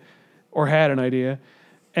idea or had an idea,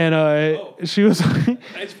 and she was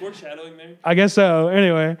Nice foreshadowing there. I guess so.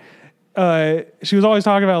 Anyway, she was always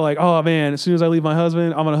talking about like, oh man, as soon as I leave my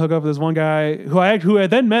husband, I'm gonna hook up with this one guy who I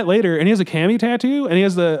then met later, and he has a Cammy tattoo, and he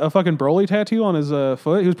has a fucking Broly tattoo on his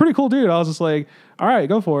foot. He was a pretty cool dude. I was just like, all right,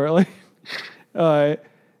 go for it. Like,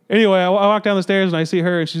 anyway, I walk down the stairs and I see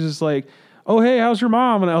her, and she's just like, oh hey, how's your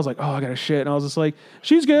mom? And I was like, oh, I got a shit. And I was just like,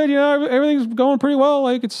 she's good, you know, everything's going pretty well.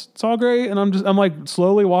 Like it's all great. And I'm like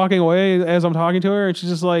slowly walking away as I'm talking to her, and she's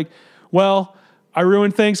just like, well, I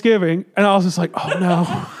ruined Thanksgiving. And I was just like, oh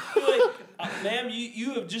no. Like, ma'am, you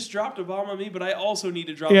you have just dropped a bomb on me, but I also need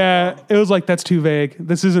to drop. Yeah, a bomb. it was like that's too vague.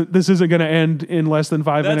 This isn't going to end in less than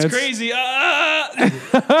 5 That's minutes. crazy.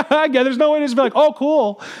 Yeah, there's no way to just be like, oh,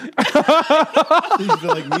 cool. You feel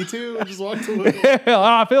like me too? I just walked away.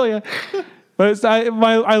 I feel you. But it's, I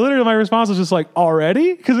literally my response was just like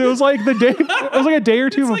already because it was like the day it was like a day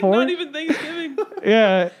or two It's like before. not even Thanksgiving.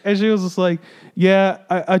 Yeah, and she was just like, yeah.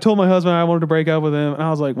 I told my husband I wanted to break up with him, and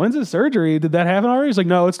I was like, when's his surgery? Did that happen already? He's like,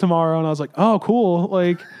 no, it's tomorrow. And I was like, oh, cool.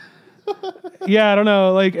 Like, yeah, I don't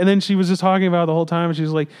know. Like, and then she was just talking about it the whole time, and she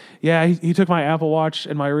was like, yeah, he took my Apple Watch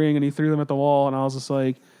and my ring and he threw them at the wall, and I was just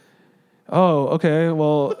like, oh, okay,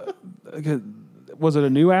 well. Was it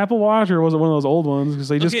a new Apple Watch or was it one of those old ones? Because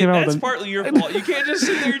they just came out that's with partly your fault. You can't just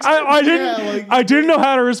sit there. And I didn't know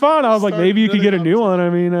how to respond. I was like, maybe you could get a new one.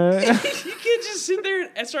 I mean, you can't just sit there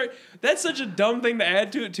and start. That's such a dumb thing to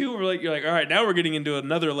add to it too. We're like, you're like, all right, now we're getting into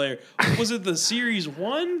another layer. Was it the Series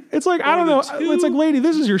 1? it's like I don't know. It's like, lady,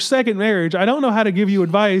 this is your second marriage. I don't know how to give you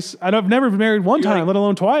advice. I've never been married one time, like, let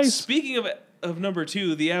alone twice. Speaking of number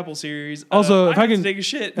 2, the Apple series. Also, if I have to can take a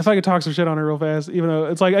shit. if I could talk some shit on her real fast, even though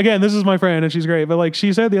it's like, again, this is my friend and she's great, but like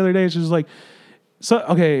she said the other day, she was like, so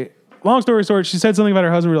okay, long story short, she said something about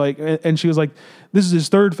her husband, like, and she was like, this is his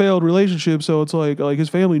third failed relationship, so it's like his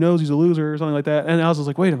family knows he's a loser or something like that. And I was just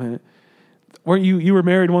like, wait a minute, weren't you were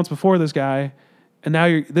married once before this guy? And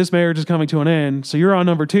now this marriage is coming to an end. So you're on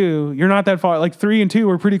number 2. You're not that far. Like 3 and 2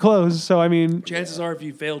 are pretty close. So I mean, chances are, if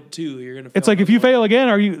you failed 2, you're gonna. it's like if you fail again,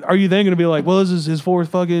 are you then going to be like, well, this is his 4th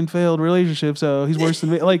fucking failed relationship, so he's worse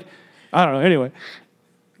than me? Like, I don't know. Anyway,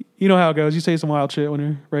 you know how it goes. You say some wild shit when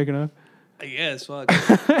you're breaking up. I guess. Fuck.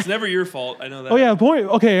 It's never your fault. I know that. Oh yeah, the point.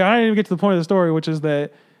 Okay, I didn't even get to the point of the story, which is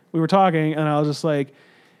that we were talking, and I was just like.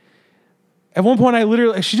 At one point,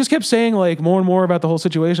 she just kept saying like more and more about the whole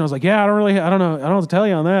situation. I was like, yeah, I don't know. I don't know what to tell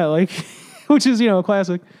you on that. Like, which is, a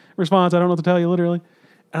classic response. I don't know what to tell you, literally.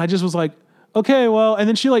 And I just was like, okay, well, and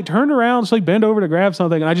then she like turned around, she like bent over to grab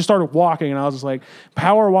something, and I just started walking, and I was just like,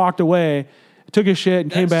 power walked away, took his shit,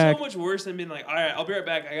 and came back. That's so much worse than being like, all right, I'll be right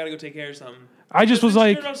back. I gotta go take care of something. I just was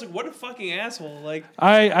like, I was like, what a fucking asshole. Like,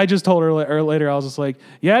 I just told her later, I was just like,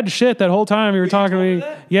 you had to shit that whole time you were talking to me.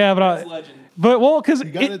 That? Yeah, but That's legend. But well, because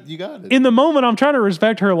You got it. in the moment, I'm trying to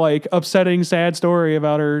respect her like upsetting, sad story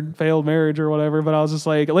about her failed marriage or whatever. But I was just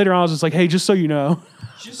like, later on, I was just like, hey, just so you know,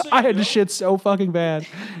 I had to shit so fucking bad.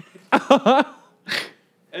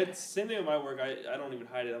 It's same thing with my work. I don't even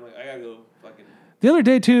hide it. I'm like, I gotta go fucking. The other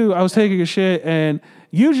day too, I was taking a shit, and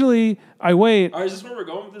usually I wait. All right, is this where we're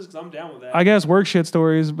going with this? Because I'm down with that. I guess work shit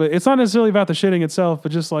stories, but it's not necessarily about the shitting itself,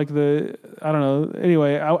 but just like I don't know.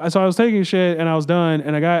 Anyway, so I was taking a shit and I was done,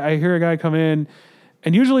 and I hear a guy come in,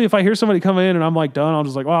 and usually if I hear somebody come in and I'm like done, I'm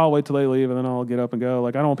just like, well, I'll wait till they leave and then I'll get up and go.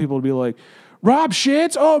 Like I don't want people to be like, Rob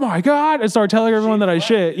shits, oh my god, and start telling everyone that I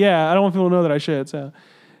shit. Yeah, I don't want people to know that I shit.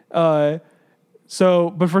 So,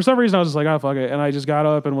 but for some reason I was just like, oh fuck it, and I just got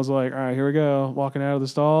up and was like, all right, here we go, walking out of the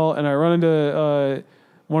stall, and I run into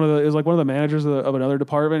one of the managers of another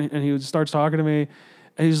department, and he starts talking to me,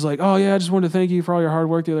 and he's like, oh yeah, I just wanted to thank you for all your hard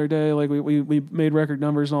work the other day. Like we made record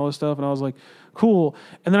numbers and all this stuff, and I was like, cool.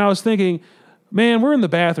 And then I was thinking, man, we're in the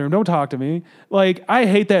bathroom. Don't talk to me. Like I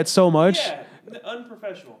hate that so much. Yeah,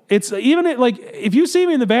 unprofessional. It's even like if you see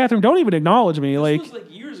me in the bathroom, don't even acknowledge me. This like was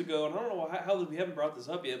like years ago, and I don't know how we haven't brought this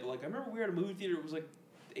up yet, but like I remember we were at a movie theater. It was like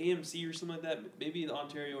AMC or something like that, maybe in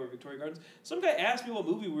Ontario or Victoria Gardens. Some guy asked me what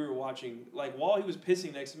movie we were watching, like while he was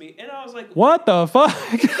pissing next to me, and I was like, "What the fuck?"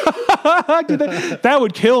 That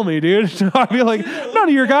would kill me, dude. I'd be like, "None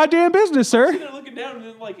of your goddamn business, sir." They're looking down, and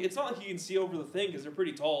then like it's not like you can see over the thing because they're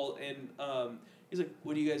pretty tall. And he's like,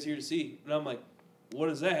 "What are you guys here to see?" And I'm like, "What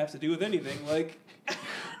does that have to do with anything?" Like,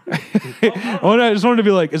 I just wanted to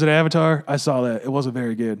be like, "Is it Avatar?" I saw that. It wasn't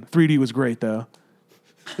very good. 3D was great though.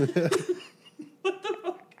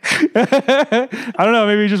 I don't know.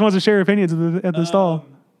 Maybe he just wants to share opinions at the stall.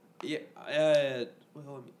 Yeah.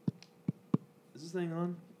 Well, is this thing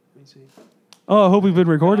on? Let me see. Oh, I hope we've been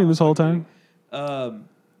recording this whole time.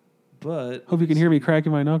 But Hope you can hear me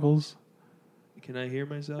cracking my knuckles Can I hear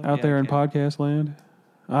myself out there in I can. podcast land.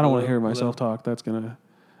 I don't want to hear myself talk. That's gonna.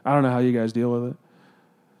 I don't know how you guys deal with it.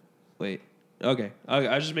 Wait. Okay.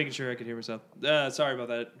 I was just making sure I could hear myself. Sorry about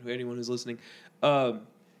that. Anyone who's listening.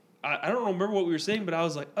 I don't remember what we were saying, but I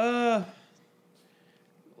was like,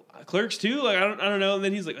 Clerks 2? Like, I don't know. And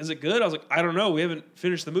then he's like, is it good? I was like, I don't know. We haven't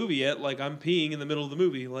finished the movie yet. Like, I'm peeing in the middle of the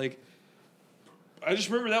movie. Like, I just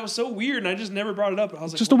remember that was so weird, and I just never brought it up. I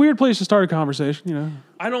was like, Just a weird place to start a conversation, you know?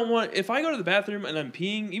 I don't want, if I go to the bathroom and I'm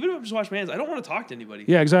peeing, even if I'm just washing my hands, I don't want to talk to anybody.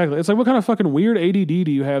 Yeah, exactly. It's like, what kind of fucking weird ADD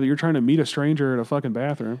do you have that you're trying to meet a stranger at a fucking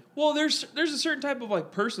bathroom? Well, there's a certain type of,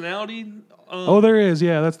 like, personality. Oh, there is.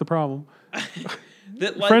 Yeah, that's the problem.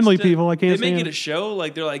 that likes friendly to- people. I can't They make stand it a show.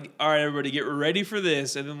 Like they're like, all right, everybody, get ready for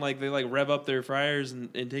this, and then like they like rev up their fryers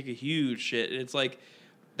and take a huge shit, and it's like.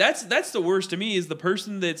 That's the worst to me is the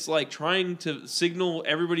person that's like trying to signal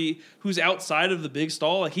everybody who's outside of the big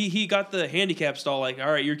stall. Like he got the handicap stall. Like,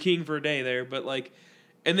 all right, you're king for a day there, but like,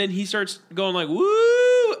 and then he starts going like,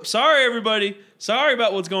 "Woo! Sorry, everybody. Sorry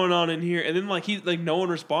about what's going on in here." And then like no one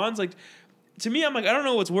responds. Like to me, I'm like, I don't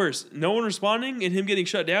know what's worse: no one responding and him getting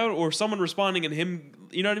shut down, or someone responding and him.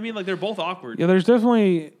 You know what I mean? Like they're both awkward. Yeah, there's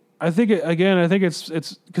definitely. I think it's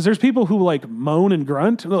because there's people who like moan and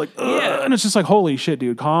grunt. And they're like, ugh, Yeah. and it's just like, holy shit,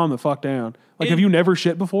 dude, calm the fuck down. Like, have And- you never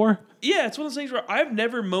shit before? Yeah, it's one of those things where I've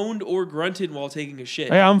never moaned or grunted while taking a shit.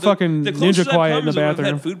 Hey, I'm fucking closest ninja I've quiet come in the is when I've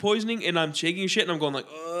bathroom. had food poisoning and I'm shaking shit and I'm going like,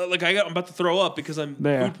 I'm about to throw up because I'm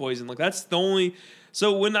Yeah. food poisoned. Like that's the only.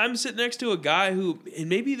 So when I'm sitting next to a guy who, and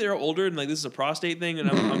maybe they're older and like this is a prostate thing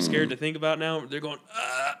and I'm scared to think about now. They're going,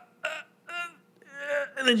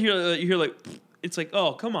 and then you hear like, it's like,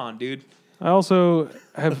 oh come on, dude. I also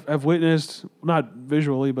have witnessed, not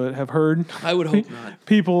visually, but have heard I would hope not.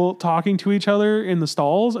 people talking to each other in the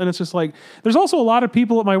stalls, and it's just like there's also a lot of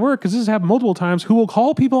people at my work because this has happened multiple times who will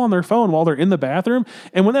call people on their phone while they're in the bathroom,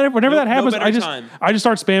 and whenever that happens, better time. I just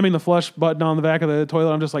start spamming the flush button on the back of the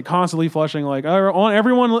toilet. I'm just like constantly flushing. Like I want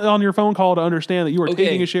everyone on your phone call to understand that you are Okay.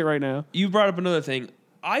 taking a shit right now. You brought up another thing.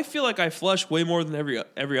 I feel like I flush way more than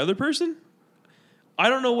every other person. I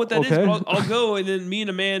don't know what that is, Okay. but I'll go, and then me and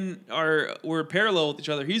a man we're parallel with each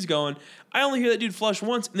other. He's going. I only hear that dude flush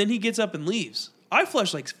once, and then he gets up and leaves. I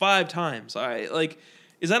flush like 5 times.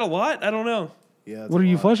 Is that a lot? I don't know. Yeah. that's What a are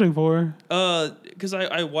you lot. flushing for? Because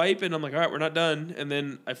I wipe and I'm like, all right, we're not done, and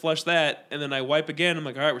then I flush that, and then I wipe again. I'm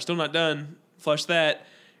like, all right, we're still not done. Flush that,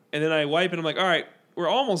 and then I wipe, and I'm like, all right, we're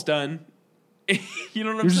almost done. You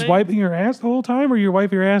know what I'm You're saying? just wiping your ass the whole time, or you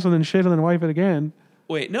wipe your ass and then shit and then wipe it again?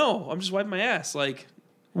 Wait, no, I'm just wiping my ass. Like,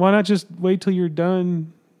 Why not just wait till you're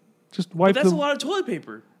done? Just wipe but that's the. a lot of toilet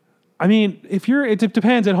paper. I mean, it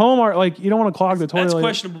depends. At home, or like you don't want to clog the toilet. That's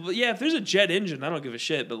questionable. But yeah, if there's a jet engine, I don't give a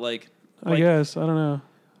shit. But I guess I don't know.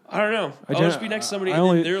 I don't know. I'll gen- just be next to somebody. I And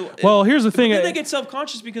only- then they're, well, here's the but thing. Then they get self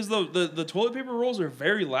conscious because the toilet paper rolls are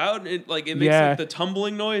very loud. It makes Yeah. like the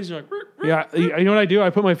tumbling noise. You're like, "Rrr, rrr." Yeah, you know what I do? I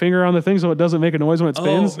put my finger on the thing so it doesn't make a noise when it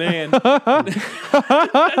spins. Oh man,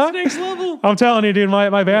 that's next level. I'm telling you, dude,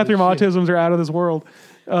 my bathroom autisms are out of this world.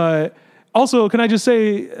 Also, can I just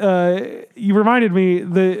say, you reminded me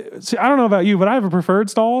I don't know about you, but I have a preferred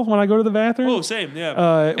stall when I go to the bathroom. Oh, same.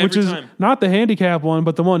 Yeah, Which Every is time. not the handicap one,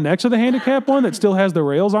 but the one next to the handicap one that still has the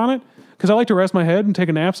rails on it. Because I like to rest my head and take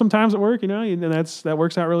a nap sometimes at work, and that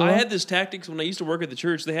works out really well. I had this tactics when I used to work at the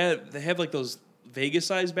church. They have like those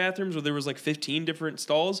Vegas-sized bathrooms where there was like 15 different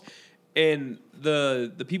stalls, and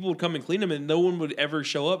the people would come and clean them, and no one would ever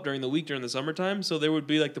show up during the week during the summertime. So there would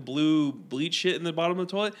be like the blue bleach shit in the bottom of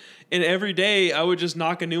the toilet, and every day I would just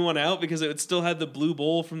knock a new one out because it would still have the blue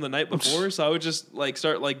bowl from the night before. So I would just like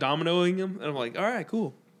start like dominoing them, and I'm like, all right,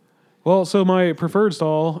 cool. Well, so my preferred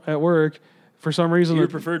stall at work, for some reason, You're a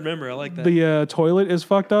preferred member. I like that. the toilet is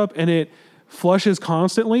fucked up and it flushes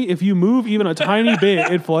constantly. If you move even a tiny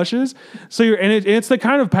bit, it flushes. So it's the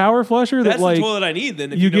kind of power flusher That's that like the toilet I need.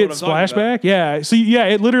 Then if you know get what I'm talking about. splashback. Yeah. So yeah,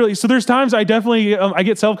 it literally. So there's times I definitely I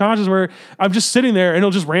get self conscious where I'm just sitting there and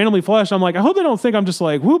it'll just randomly flush. I'm like, I hope they don't think I'm just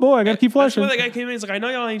like, whoo boy, I gotta keep That's flushing. why that guy came in. He's like, I know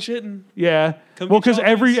y'all ain't shitting. Yeah. Come Well, get because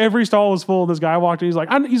y'all every stall was full. And this guy walked in. He's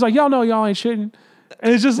like, y'all know y'all ain't shitting.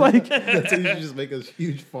 And it's just like, That's you should just make a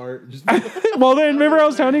huge fart. Just well, then remember I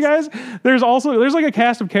was telling you guys, there's like a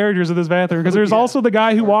cast of characters in this bathroom because there's also the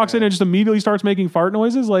guy who walks in and just immediately starts making fart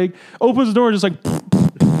noises, like opens the door and just like,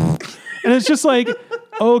 and it's just like,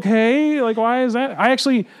 okay, like why is that? I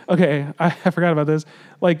forgot about this.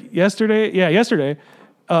 Like yesterday,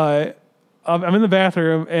 I'm in the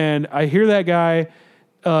bathroom and I hear that guy.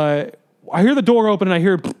 I hear the door open and I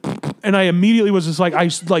hear. And I immediately was just like, I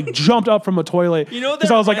like jumped up from a toilet You know what because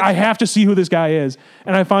that I was like, I reminds me- have to see who this guy is.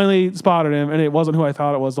 And I finally spotted him, and it wasn't who I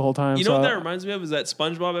thought it was the whole time. You know what that reminds me of is that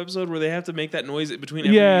SpongeBob episode where they have to make that noise between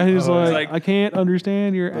every. Yeah, he's Oh, like, like, I can't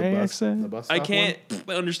understand your the accent. bus I stop can't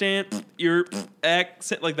understand your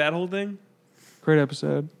accent, like that whole thing. Great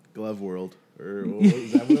episode. one? Glove World. Or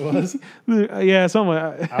is that what it was? Yeah, something. I I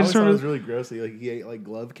always just thought it was remember really gross. He ate like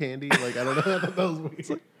glove candy. Like I don't know. I thought that was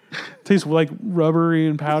weird. it tastes like rubbery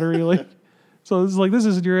and powdery. Like, so it's like, this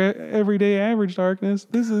isn't your everyday average darkness.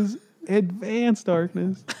 This is advanced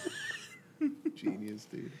darkness. Genius,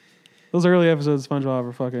 dude. Those early episodes of SpongeBob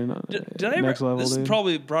are fucking Did I ever? next level, This dude. is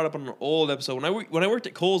probably brought up on an old episode when I worked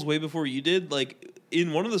at Kohl's way before you did. Like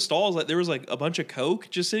in one of the stalls, like there was like a bunch of Coke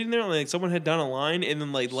just sitting there. Like someone had done a line and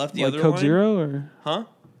then like left the like other Coke line. Zero or Huh?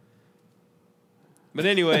 But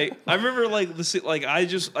anyway, I remember like I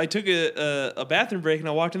took a bathroom break and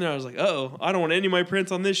I walked in there. I was like, oh, I don't want any of my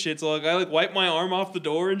prints on this shit. So like I like wiped my arm off the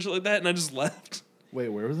door and shit like that, and I just left. Wait,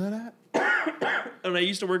 where was that at? And I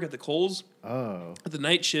used to work at the Kohl's. Oh, At the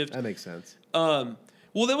night shift. that makes sense.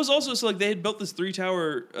 Well, there was also so like they had built this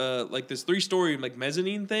 3-tower, like this 3-story like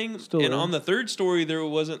mezzanine thing, Still and there. on the 3rd story there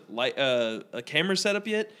wasn't like a camera set up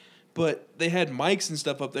yet, but they had mics and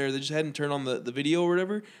stuff up there. They just hadn't turned on the video or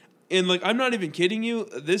whatever. And like I'm not even kidding you,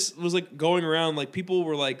 this was like going around. Like people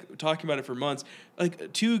were like talking about it for months.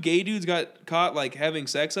 Like 2 gay dudes got caught like having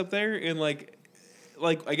sex up there, and like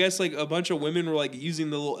I guess like a bunch of women were like using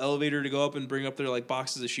the little elevator to go up and bring up their like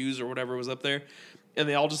boxes of shoes or whatever was up there, and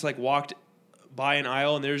they all just like walked by an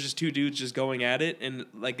aisle and there was just 2 dudes just going at it, and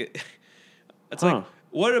like it's like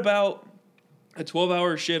what about a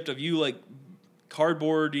 12-hour shift of you like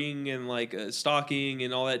cardboarding and like stocking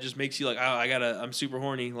and all that just makes you like I'm super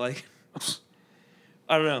horny, like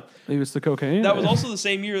I don't know. Maybe it's the cocaine. That was also the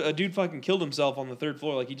same year a dude fucking killed himself on the 3rd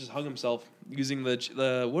floor. Like he just hung himself using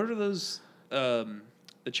the what are those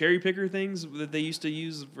the cherry picker things that they used to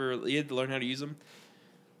use for you had to learn how to use them.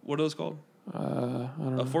 What are those called? I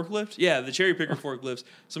don't know. A forklift? Yeah, the cherry picker forklifts.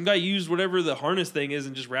 Some guy used whatever the harness thing is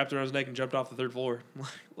and just wrapped it around his neck and jumped off the 3rd floor.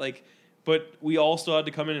 Like, but we all still had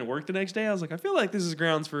to come in and work the next day. I was like, I feel like this is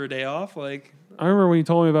grounds for a day off. Like, I remember when you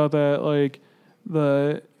told me about that, like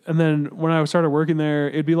and then when I started working there,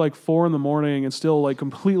 it'd be like 4 a.m. and still like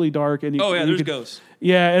completely dark. And there's ghosts.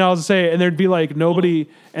 Yeah, and I was saying, and there'd be like nobody,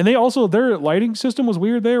 and they also their lighting system was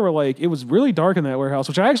weird there, where like it was really dark in that warehouse,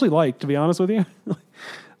 which I actually liked, to be honest with you.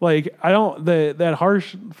 Like I don't that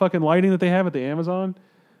harsh fucking lighting that they have at the Amazon.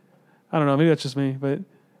 I don't know, maybe that's just me, but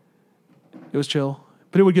it was chill.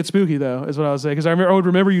 But it would get spooky though, is what I was saying, because I would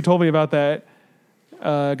remember you told me about that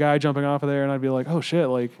guy jumping off of there, and I'd be like, oh shit,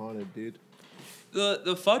 like Haunted, dude.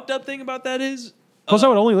 The fucked up thing about that is plus I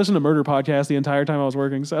would only listen to murder podcasts the entire time I was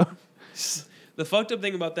working, so. The fucked up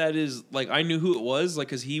thing about that is, like, I knew who it was, like,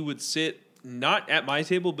 because he would sit not at my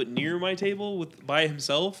table, but near my table by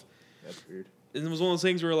himself. That's weird. And it was one of those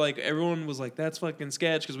things where, like, everyone was like, that's fucking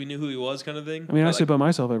sketch, because we knew who he was, kind of thing. I mean, I But, sit by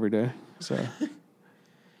myself every day, so.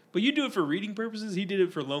 But you do it for reading purposes. He did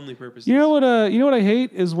it for lonely purposes. You know what I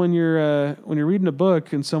hate is when you're reading a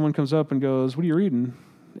book and someone comes up and goes, "What are you reading?"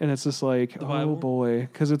 And it's just like, The oh Bible? boy,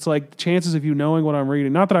 because it's like chances of you knowing what I'm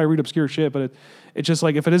reading. Not that I read obscure shit, but it's just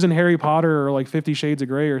like if it isn't Harry Potter or like 50 Shades of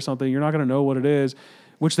Grey or something, you're not gonna know what it is.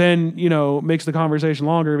 Which then makes the conversation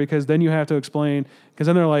longer, because then you have to explain. Because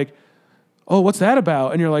then they're like, "Oh, what's that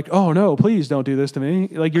about?" And you're like, "Oh no, please don't do this to me.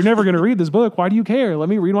 Like you're never gonna read this book. Why do you care? Let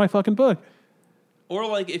me read my fucking book." Or,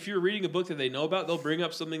 like, if you're reading a book that they know about, they'll bring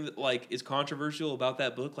up something that, like, is controversial about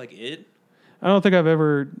that book, like it. I don't think I've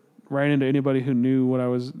ever ran into anybody who knew what I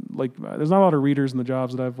was like. There's not a lot of readers in the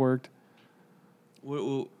jobs that I've worked.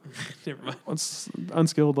 Never mind. It's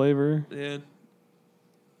unskilled labor. Yeah.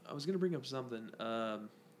 I was going to bring up something.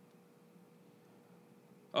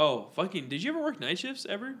 Did you ever work night shifts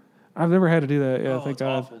ever? I've never had to do that. Yeah, thank it's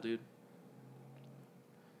God. awful, dude.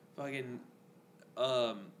 Fucking,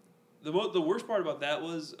 the worst part about that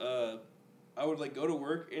was, I would like go to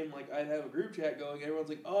work and like I'd have a group chat going. Everyone's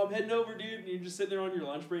like, "Oh, I'm heading over, dude," and you're just sitting there on your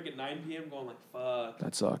lunch break at 9 p.m. going like, "Fuck."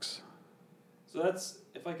 That sucks. So that's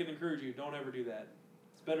if I could encourage you, don't ever do that.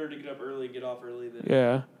 It's better to get up early and get off early than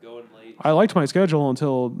Yeah. going late. I liked my schedule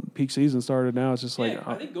until peak season started. Now it's just like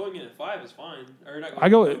I think going in at 5 is fine. Or not I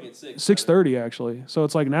go going at at 6. 6:30 actually. So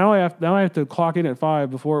it's like now I have to clock in at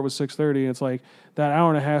 5. Before it was 6:30. It's like that hour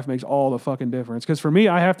and a half makes all the fucking difference. Because for me,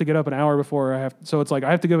 I have to get up an hour before I have. So it's like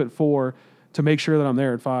I have to give it 4 to make sure that I'm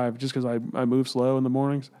there at 5, just because I move slow in the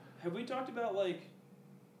mornings. Have we talked about like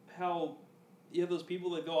how you have those people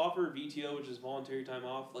that go offer VTO, which is voluntary time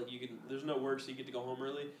off? Like there's no work, so you get to go home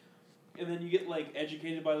early. And then you get like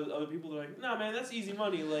educated by the other people. They're like, "Nah, man, that's easy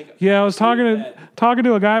money." Like, Yeah, I was talking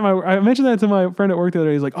to a guy. I mentioned that to my friend at work the other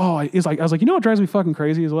day. He's like, "Oh," I was like, "You know what drives me fucking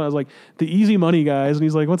crazy is what I was like the easy money guys." And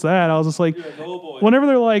he's like, "What's that?" I was just like, You're like, "Oh boy." whenever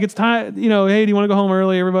they're like, "It's time," "Hey, do you want to go home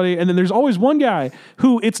early, everybody?" And then there's always one guy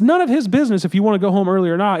who it's none of his business if you want to go home early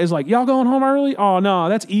or not. Is like, "Y'all going home early?" "Oh no,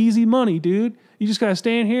 that's easy money, dude. You just gotta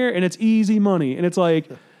stay in here and it's easy money." And it's like,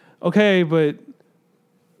 okay, but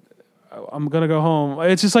I'm going to go home.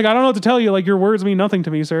 It's just like, I don't know what to tell you. Like, your words mean nothing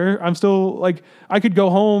to me, sir. I'm still, like, I could go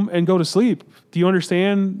home and go to sleep. Do you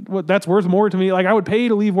understand what that's worth more to me? Like, I would pay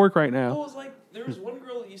to leave work right now. Well, it was like, there was one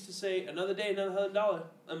girl that used to say, "Another day, another $100."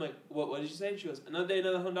 I'm like, what did you say? She goes, "Another day,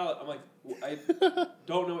 another $100." I'm like, I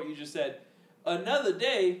don't know what you just said. "Another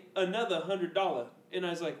day, another $100." And I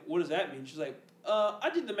was like, what does that mean? She's like, I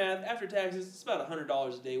did the math. After taxes, it's about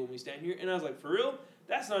 $100 a day when we stand here. And I was like, for real?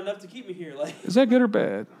 That's not enough to keep me here. Like, Is that good or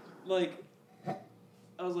bad? Like,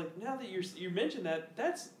 I was like, now that you mentioned that,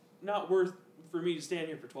 that's not worth for me to stand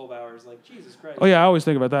here for 12 hours. Like, Jesus Christ. Oh yeah, I always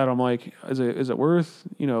think about that. I'm like, is it worth,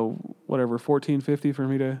 whatever, $14.50 for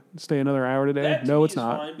me to stay another hour today? That to No, me it's is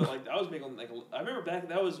not. fine, but like I was making like I remember back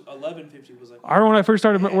that was $11.50 was like. I remember when I first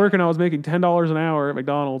started working, I was making $10 an hour at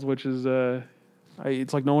McDonald's, which is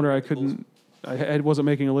it's like no wonder I wasn't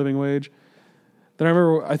making a living wage. Then I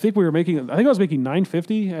remember I think I was making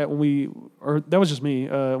 $9.50 or that was just me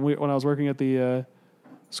when I was working at the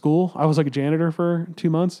school. I was like a janitor for 2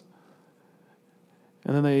 months.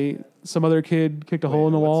 And then some other kid kicked a hole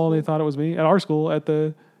in the wall and they thought it was me at our school at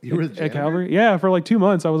You were the at janitor? Calvary. Yeah, for like 2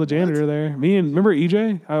 months I was a janitor there. Remember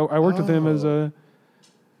EJ? I worked with him as a.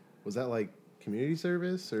 Was that like community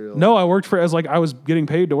service or? Like, No, I worked I was getting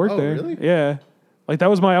paid to work Oh, there. really? Yeah, like that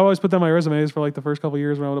was I always put that on my resumes for like the first couple of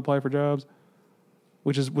years when I would apply for jobs,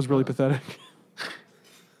 which was really pathetic.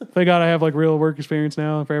 Thank God I have like real work experience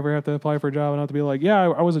now. If I ever have to apply for a job, I don't have to be like, yeah,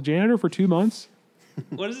 I was a janitor for 2 months.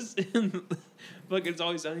 What is this? Look, it's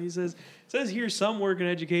always funny. He says here some work in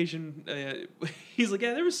education. He's like,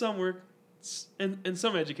 yeah, there was some work and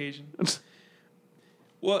some education.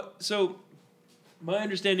 Well, so my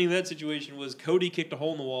understanding of that situation was Cody kicked a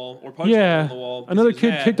hole in the wall or punched a hole in the wall. Another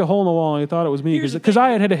kid kicked a hole in the wall and he thought it was me Here's the because thing. I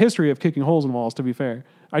had a history of kicking holes in walls. To be fair,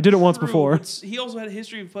 I did it once True, before. but he also had a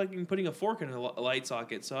history of fucking putting a fork in a light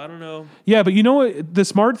socket. So I don't know. Yeah, but you know what? The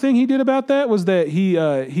smart thing he did about that was that he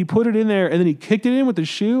put it in there and then he kicked it in with his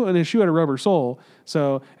shoe, and his shoe had a rubber sole.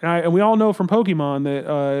 So and we all know from Pokemon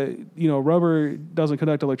that rubber doesn't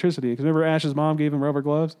conduct electricity. Because remember Ash's mom gave him rubber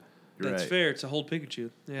gloves. That's right. fair to hold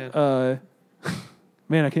Pikachu. Yeah.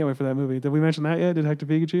 Man, I can't wait for that movie. Did we mention that yet? Detective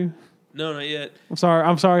Pikachu? No, not yet. I'm sorry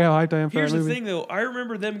how hyped I am for Here's that the movie. thing, though. I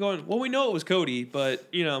remember them going, well, we know it was Cody, but,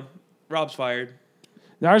 Rob's fired.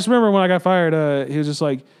 I just remember when I got fired, he was just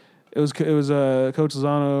like, it was Coach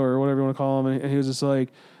Lozano or whatever you want to call him, and he was just like,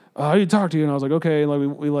 I need to talk to you, and I was like, okay, and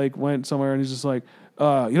like we like went somewhere, and he's just like, you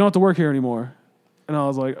don't have to work here anymore, and I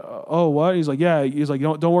was like, oh what? He's like, yeah, he's like,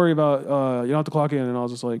 don't worry about, you don't have to clock in, and I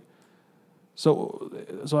was just like, so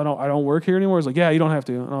I don't work here anymore. He's like, yeah, you don't have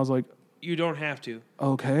to, and I was like, You don't have to.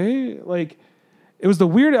 okay, like. It was the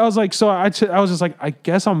weird. I was like, so I was just like, I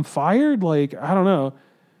guess I'm fired. Like, I don't know.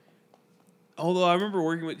 Although I remember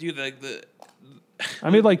working with you, I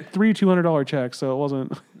made like three $200 checks, so it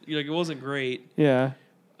wasn't. it wasn't great. Yeah.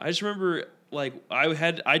 I just remember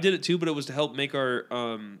I did it too, but it was to help make our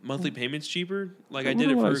monthly payments cheaper. Like I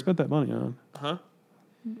did it what I for spent that money on. huh?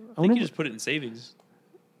 I I think you just put it in savings,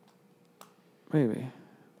 maybe.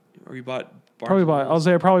 or you bought. Probably bought. Barnes &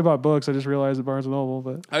 I probably bought books. I just realized at Barnes and Noble,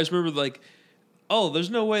 but I just remember oh, there's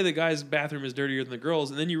no way the guy's bathroom is dirtier than the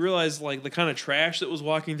girl's, and then you realize like the kind of trash that was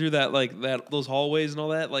walking through those hallways and all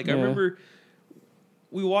that. Like I Yeah. remember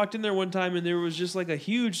we walked in there one time and there was just like a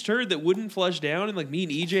huge turd that wouldn't flush down, and like me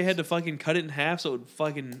and EJ had to fucking cut it in half so it would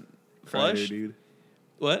fucking Kreider, flush. dude.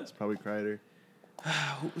 What? It's probably Kreider.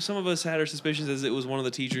 Some of us had our suspicions as it was one of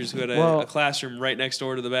the teachers who had Well- a classroom right next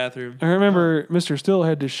door to the bathroom. I remember Mr. Still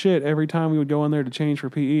had to shit every time we would go in there to change for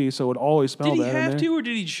PE, so it would always smell Did he bad in have there. to, or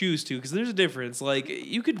did he choose to? Because there's a difference. Like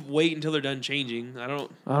you could wait until they're done changing. I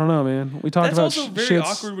don't. I don't know, man. We talked That's about also very shits.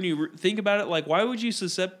 awkward when you think about it. Like, why would you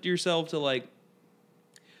suscept yourself to like?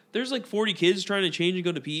 There's like 40 kids trying to change and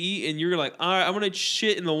go to PE, and you're like, all right, I'm gonna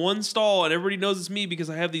shit in the one stall, and everybody knows it's me because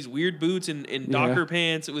I have these weird boots and Docker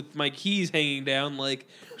pants with my keys hanging down. Like,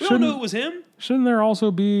 we don't know Shouldn't- it was him. Shouldn't there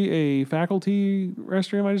also be a faculty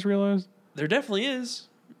restroom? I just realized. There definitely is.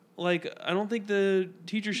 Like, I don't think the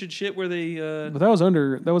teacher should shit where they. But that was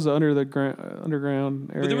under the underground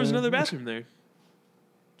area. But there was another bathroom there,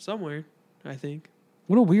 somewhere. I think.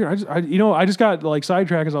 What a weird. I just got like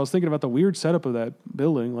sidetracked as I was thinking about the weird setup of that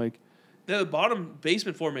building. Like, The bottom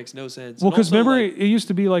basement floor makes no sense. well, And because also, remember like, it used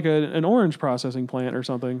to be like an orange processing plant or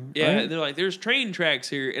something. yeah, right? they're like, there's train tracks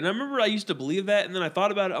here. And I remember I used to believe that, and then I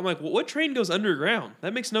thought about it. I'm like, well, what train goes underground?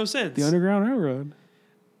 That makes no sense. The Underground Railroad.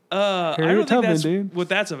 I Harriet don't think Tubman, that's dude. what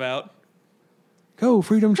that's about. Go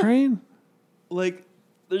Freedom Train. Like,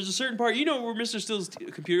 there's a certain part, where Mr. Still's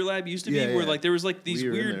computer lab used to be, Yeah, where yeah. like there was like these We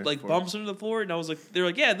were in weird there like before. bumps under the floor, and I was like, they're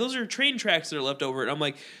like, yeah, those are train tracks that are left over. And I'm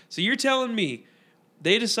like, so you're telling me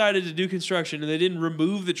they decided to do construction and they didn't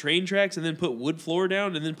remove the train tracks and then put wood floor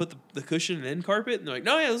down and then put the cushion and then carpet? And they're like,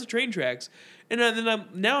 no, yeah, those are train tracks. And then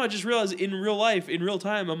now I just realized in real life, in real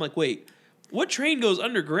time, I'm like, wait, what train goes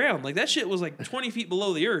underground? Like that shit was like 20 feet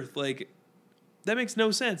below the earth. Like that makes no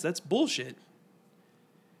sense. That's bullshit.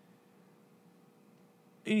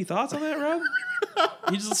 Any thoughts on that, Rob?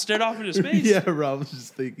 He just stared off into space. Yeah, Rob was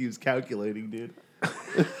just thinking he was calculating, dude.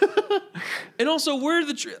 And also, where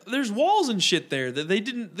there's walls and shit there that they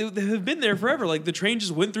have been there forever. Like the train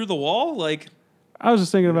just went through the wall. Like I was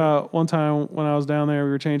just thinking about one time when I was down there,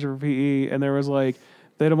 we were changing for PE, and there was like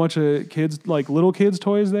they had a bunch of kids, like little kids'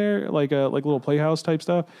 toys there, like little playhouse type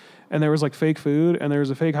stuff, and there was like fake food, and there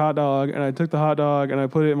was a fake hot dog, and I took the hot dog and I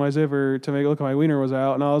put it in my zipper to make it look like my wiener was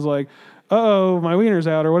out, and I was like, "Uh-oh, my wiener's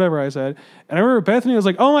out," or whatever I said, and I remember Bethany was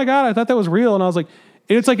like, "Oh my God, I thought that was real," and I was like.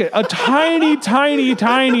 It's like a tiny, tiny,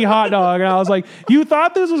 tiny hot dog. And I was like, you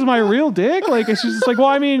thought this was my real dick? Like, it's just like, well,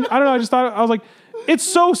 I mean, I don't know. I just thought, I was like, it's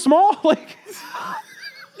so small. Like,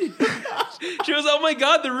 She was, oh my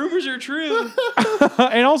God, the rumors are true.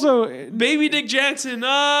 and also, Baby Dick Jackson.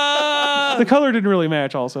 Ah. the color didn't really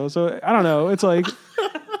match also. So I don't know. It's like,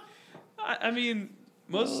 I mean,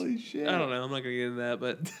 most. Holy shit. I don't know. I'm not going to get into that,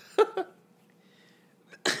 but.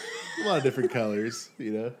 A lot of different colors,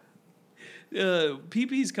 you know.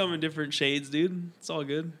 PPs come in different shades, dude. It's all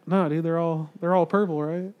good. no, dude, they're all purple,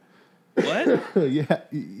 right? What?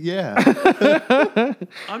 yeah.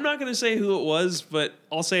 I'm not gonna say who it was, but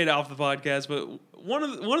I'll say it off the podcast. But one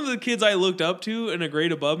of the kids I looked up to in a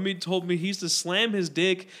grade above me told me he used to slam his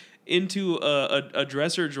dick into a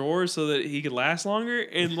dresser drawer so that he could last longer.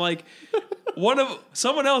 And like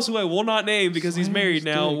someone else who I will not name because he's married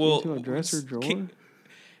now will into a dresser drawer.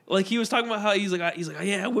 Like he was talking about how he's like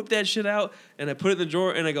yeah, I whipped that shit out and I put it in the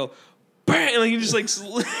drawer and I go bang, and like he just like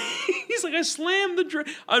he's like I slammed the drawer.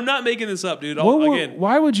 I'm not making this up, dude.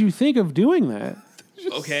 Why would you think of doing that?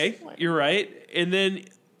 Okay, you're right. And then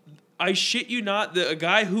I shit you not, a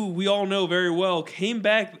guy who we all know very well came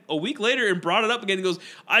back a week later and brought it up again. He goes,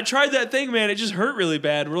 I tried that thing, man. It just hurt really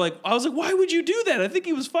bad. I was like, why would you do that? I think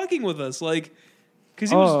he was fucking with us, like, because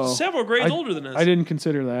he was several grades older than us. I didn't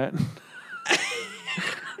consider that.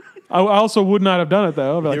 I also would not have done it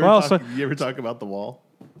though. I'd be like, You ever talk about the wall?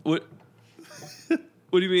 What?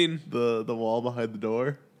 What do you mean? The wall behind the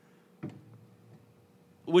door?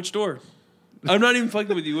 Which door? I'm not even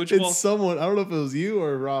fucking with you. Which wall? It's someone, I don't know if it was you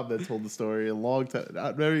or Rob that told the story a long time.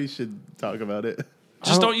 Maybe you should talk about it.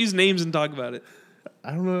 Just don't use names and talk about it.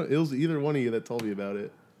 I don't know. It was either one of you that told me about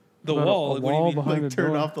it. The About wall. a Like, what do you wall mean? behind- Like the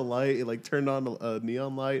turned door. off the light, it like turned on a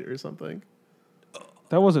neon light or something.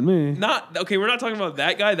 that wasn't me. Not okay. We're not talking about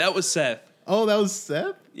that guy. That was Seth. Oh, that was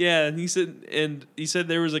Seth? Yeah, and he said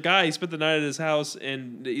there was a guy. He spent the night at his house,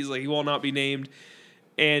 and he's like, he will not be named.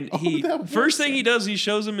 And he that was first thing he does, he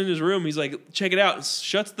shows him in his room. He's like, check it out.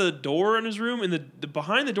 Shuts the door in his room, and the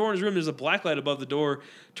behind the door in his room, there's a black light above the door.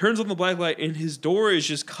 Turns on the black light, and his door is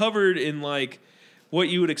just covered in like what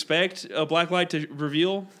you would expect a black light to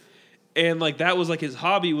reveal. And like that was like his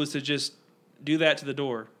hobby was to just do that to the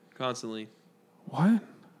door constantly. What?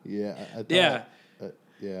 Yeah. I thought, Yeah.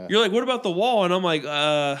 Yeah. You're like, what about the wall? And I'm like,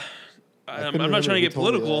 I'm not trying to get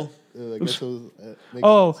political. I guess it was, makes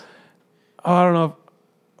Oh, sense. I don't know.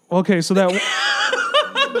 Okay, so that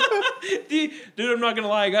Dude, I'm not gonna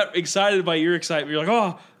lie. I got excited by your excitement. You're like,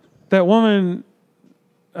 oh, that woman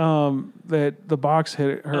that the box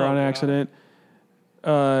hit her on God. accident,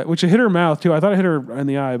 which it hit her mouth too. I thought it hit her in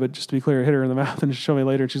the eye, but just to be clear, it hit her in the mouth. And she showed me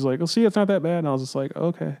later, and she's like, "Well, see, it's not that bad." And I was just like,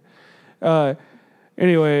 "Okay."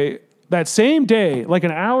 Anyway, that same day, like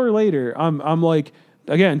an hour later, I'm like,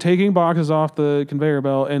 again, taking boxes off the conveyor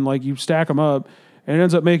belt, and like you stack them up, and it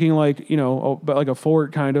ends up making like, you know, like a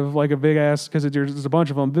fort, kind of like a big ass, because there's a bunch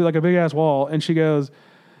of them, like a big ass wall. And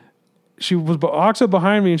she walks up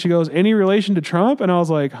behind me, and she goes, "Any relation to Trump?" And I was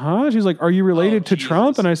like, "Huh?" She's like, "Are you related to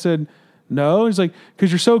Trump?" And I said, "No." He's like,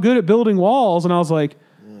 "Because you're so good at building walls." And I was like,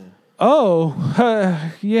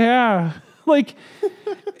 "Oh, yeah." Like,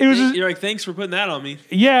 it was just, you're like, thanks for putting that on me.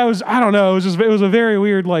 yeah, it was, I don't know. It was a very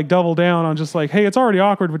weird, like, double down on just like, hey, it's already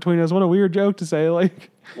awkward between us. What a weird joke to say. Like,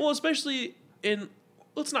 Well, especially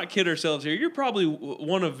let's not kid ourselves here. You're probably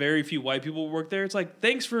one of very few white people who work there. It's like,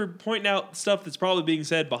 thanks for pointing out stuff that's probably being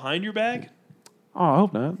said behind your back. oh, I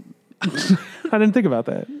hope not. I didn't think about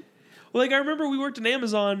that. Well, like I remember we worked in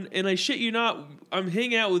Amazon, and I shit you not, I'm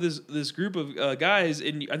hanging out with this group of guys,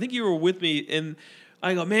 and I think you were with me, and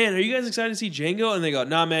I go, man, are you guys excited to see Django? And they go,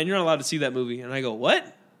 nah, man, you're not allowed to see that movie. And I go,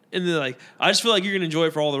 what? And they're like, I just feel like you're gonna enjoy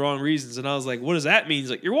it for all the wrong reasons. And I was like, what does that mean? He's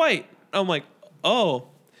like, you're white. I'm like, oh,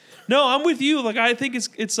 no, I'm with you. Like, I think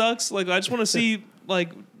it sucks. Like, I just want to see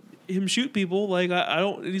like him shoot people. Like, I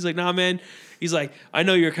don't. And he's like, nah, man. He's like, I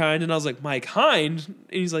know you're kind. And I was like, my kind? And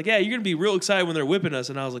he's like, yeah, you're gonna be real excited when they're whipping us.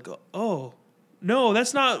 And I was like, oh. No,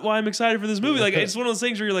 that's not why I'm excited for this movie. Like, it's one of those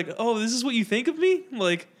things where you're like, oh, this is what you think of me?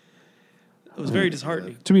 Like, it was very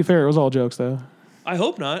disheartening. To be fair, it was all jokes, though. I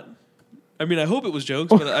hope not. I mean, I hope it was jokes,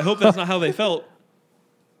 but I hope that's not how they felt.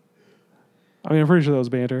 I mean, I'm pretty sure that was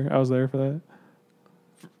banter. I was there for that.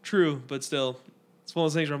 True, but still, it's one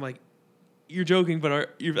of those things where I'm like, you're joking, but I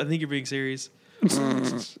think you're being serious. Maybe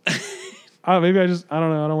I don't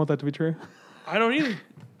know. I don't want that to be true. I don't either.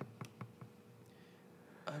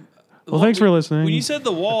 Well, thanks for listening. When you said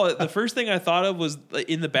the wall, the first thing I thought of was like,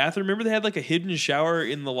 in the bathroom. Remember they had like a hidden shower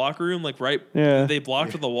in the locker room, like right. Yeah. They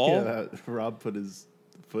blocked the wall. Yeah, that Rob put his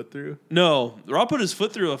foot through. No, Rob put his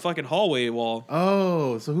foot through a fucking hallway wall.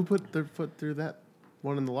 Oh, so who put their foot through that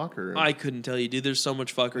one in the locker room? I couldn't tell you, dude. There's so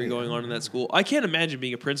much fuckery going on in that school. I can't imagine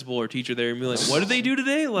being a principal or teacher there and be like, "What did they do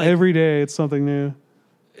today?" Like Every day it's something new.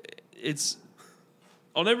 it's.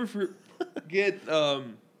 I'll never forget.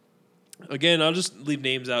 Again, I'll just leave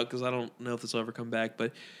names out because I don't know if this will ever come back.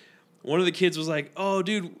 But one of the kids was like, "Oh,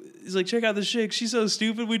 dude," he's like, "Check out this chick. She's so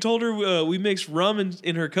stupid. We told her we mixed rum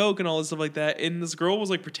in her Coke and all this stuff like that." And this girl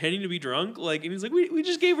was like pretending to be drunk, like, and he's like, "We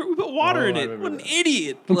just gave her. We put water in I it. remember What an that.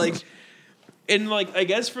 idiot!" Like. And, like, I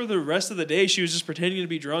guess for the rest of the day, she was just pretending to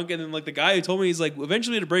be drunk. And then, like, the guy who told me, he's like,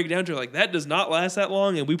 eventually to break it down to her, like, that does not last that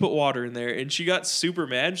long. And we put water in there. And she got super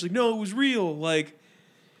mad. She's like, no, it was real. Like,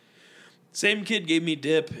 same kid gave me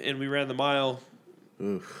dip, and we ran the mile.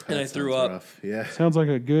 Oof, And that I threw sounds up. rough. Yeah. Sounds like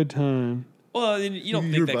a good time. Well, and you don't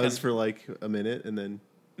You think were that kind buzzed of... for like a minute and then.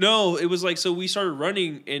 No, it was like, so we started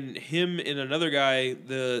running, and him and another guy,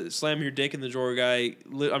 the slam your dick in the drawer guy,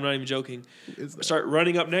 I'm not even joking, start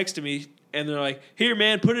running up next to me. And they're like, "Here,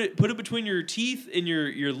 man, put it between your teeth and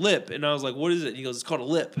your lip." And I was like, "What is it?" And he goes, "It's called a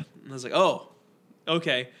lip." And I was like, "Oh,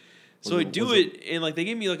 okay." So I do it, and like they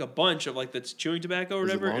gave me like a bunch of like that's chewing tobacco or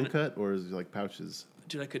Was whatever. it long And cut or is it like pouches?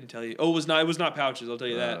 dude, I couldn't tell you. Oh, it was not pouches. I'll tell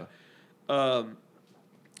you that.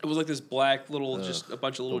 It was like this black little, just a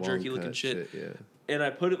bunch of little the jerky long looking cut shit. Yeah. And I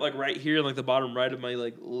put it like right here, in like the bottom right of my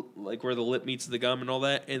like where the lip meets the gum and all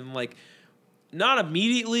that, and like. Not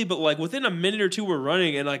immediately, but like within a minute or two we're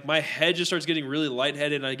running, and like my head just starts getting really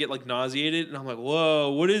lightheaded, and I get like nauseated, and I'm like, "Whoa,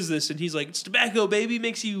 what is this?" And he's like, "It's tobacco, baby,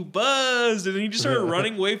 makes you buzzed." And then he just started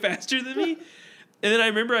running way faster than me. And then I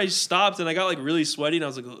remember I stopped, and I got like really sweaty, and I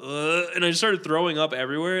was like, "Ugh," and I just started throwing up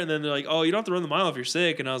everywhere. And then they're like, "Oh, you don't have to run the mile if you're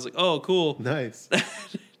sick." And I was like, "Oh, cool." Nice.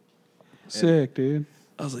 Sick, dude.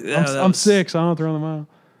 I was like, I'm sick, so I don't have to run the mile.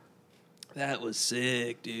 That was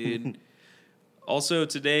sick, dude. Also,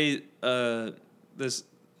 today, this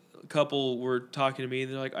couple were talking to me,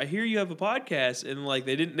 and they're like, "I hear you have a podcast," and like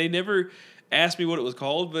they never asked me what it was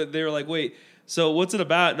called, but they were like, "Wait, so what's it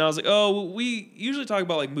about?" And I was like, "Oh, we usually talk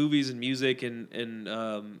about like movies and music, and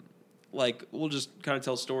like we'll just kind of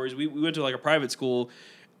tell stories." We went to like a private school.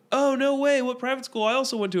 Oh, no way! What private school? I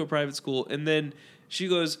also went to a private school, and then she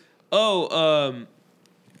goes, "Oh,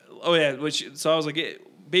 oh yeah." So I was like.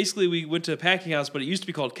 Basically, we went to a packing house, but it used to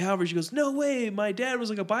be called Calvary. She goes, "No way, my dad was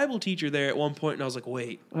like a Bible teacher there at one point." And I was like,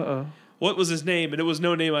 "Wait, what was his name?" And it was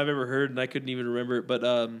no name I've ever heard, and I couldn't even remember it.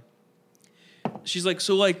 But she's like,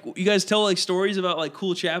 "So like, you guys tell like stories about like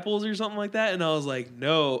cool chapels or something like that?" And I was like,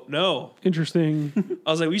 "No." Interesting.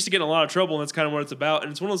 I was like, we used to get in a lot of trouble, and that's kind of what it's about.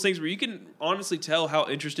 And it's one of those things where you can honestly tell how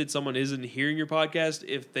interested someone is in hearing your podcast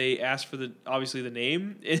if they ask for obviously the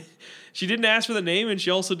name. She didn't ask for the name, and she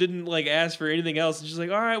also didn't like ask for anything else. And she's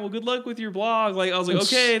like, "All right, well, good luck with your blog." Like I was like,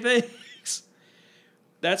 "Okay, thanks."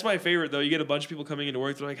 That's my favorite though. You get a bunch of people coming into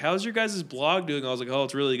work. They're like, "How's your guys' blog doing?" I was like, "Oh,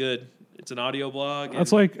 it's really good. It's an audio blog."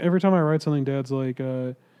 That's like every time I write something, Dad's like,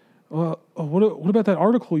 "Well, what about that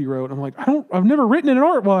article you wrote?" And I'm like, I've never written an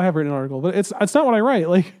article. Well, I have written an article, but it's not what I write.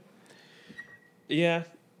 Like, yeah,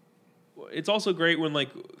 it's also great when like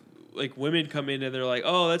women come in and they're like,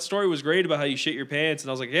 "Oh, that story was great about how you shit your pants," and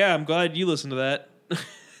I was like, "Yeah, I'm glad you listened to that."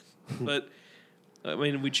 But I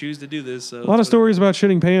mean, we choose to do this. So a lot of stories about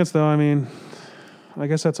shitting pants, though. I mean, I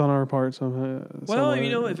guess that's on our part. Somehow. Well, you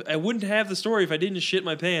know, if I wouldn't have the story if I didn't shit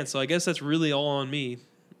my pants, so I guess that's really all on me.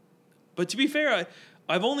 But to be fair,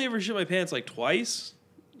 I've only ever shit my pants like twice.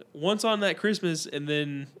 Once on that Christmas, and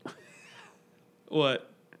then what?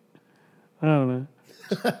 I don't know.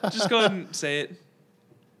 Just go ahead and say it.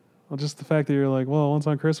 Well, just the fact that you're like, well, once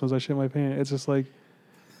on Christmas I shit my pants. It's just like,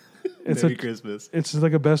 Merry Christmas. It's just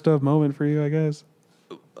like a best of moment for you, I guess.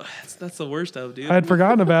 That's the worst of, dude. I had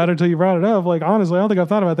forgotten about it until you brought it up. Like, honestly, I don't think I've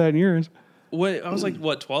thought about that in years. What I was like,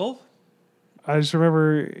 what, 12? I just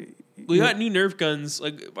remember. We got new Nerf guns.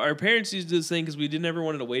 Like our parents used to do this thing because we didn't ever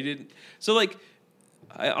want to wait it. So like,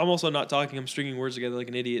 I'm also not talking. I'm stringing words together like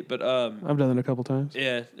an idiot. But I've done it a couple times.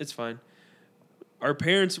 yeah, it's fine. Our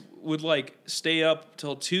parents would like stay up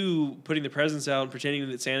till 2 putting the presents out and pretending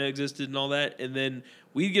that Santa existed and all that, and then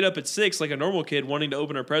we'd get up at 6 like a normal kid wanting to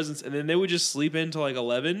open our presents, and then they would just sleep in till like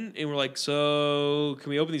 11, and we're like, so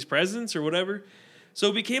can we open these presents or whatever? So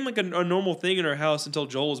it became like a normal thing in our house until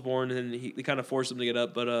Joel was born, and then they kind of forced him to get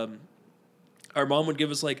up. But our mom would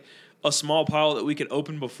give us like a small pile that we could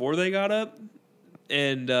open before they got up,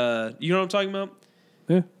 and you know what I'm talking about?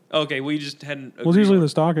 Yeah. Okay, we just hadn't. Well, agreed usually on- the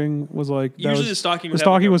stocking was like that Usually was- the stocking the was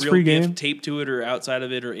stocking having was a real free gift game. taped to it or outside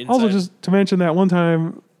of it or inside. Also, just to mention that one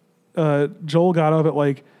time, Joel got up at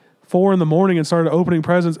like 4 a.m. and started opening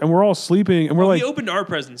presents, and we're all sleeping, and we're we like, opened our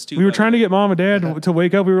presents too. we were by the trying to way. get mom and dad to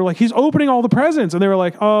wake up. We were like, he's opening all the presents, and they were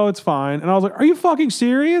like, oh, it's fine. And I was like, are you fucking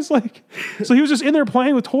serious? Like, so he was just in there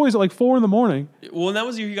playing with toys at like 4 a.m. Well, and that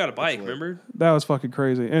was the year you got a bike, remember? That was fucking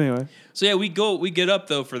crazy. Anyway, So yeah, we get up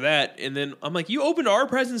though for that, and then I'm like, you opened our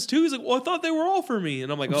presents too? He's like, well, I thought they were all for me,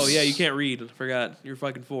 and I'm like, oh yeah, you can't read. I forgot, you're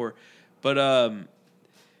fucking 4. But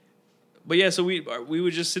yeah, so we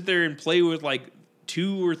would just sit there and play with like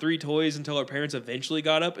 2 or 3 toys until our parents eventually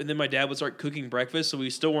got up, and then my dad would start cooking breakfast, so we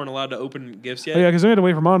still weren't allowed to open gifts yet. oh, yeah, because we had to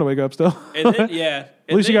wait for mom to wake up still. And then yeah,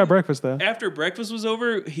 At least you got breakfast though. After breakfast was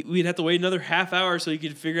over, we'd have to wait another half hour so he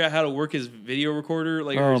could figure out how to work his video recorder,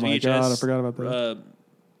 like or Oh his my VHS God, I forgot about that.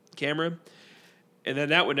 Camera. And then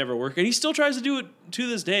that would never work. And he still tries to do it to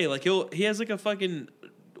this day. Like he has like a fucking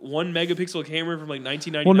 1 megapixel camera from like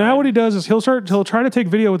 1999. Well, now what he does is he'll try to take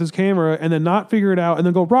video with his camera and then not figure it out and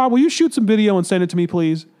then go, Rob, will you shoot some video and send it to me,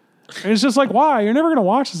 please? And it's just like, why? You're never gonna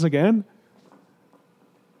watch this again.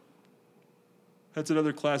 That's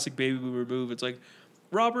another classic baby boomer move. It's like,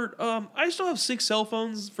 Robert, I still have 6 cell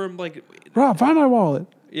phones from like Rob, find my wallet.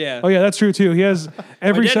 yeah. Oh yeah, that's true too. He has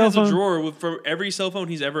every My dad cell has phone a drawer with for every cell phone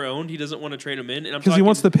he's ever owned. He doesn't want to trade them in, and I'm because he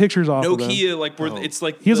wants the talking pictures off of them. Nokia, like where it's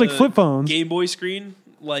like He has, like, the flip phones. Game Boy screen,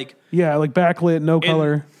 like Yeah, like backlit, no and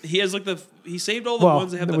color. He has like he saved all the Well,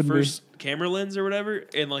 ones that have that the wouldn't be. first camera lens or whatever,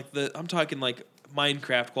 and like I'm talking like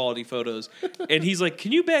Minecraft quality photos. And he's like,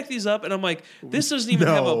 "Can you back these up?" And I'm like, "This doesn't even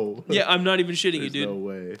have a." No. Yeah, I'm not even shitting you, There's dude. no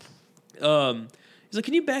way. He's like,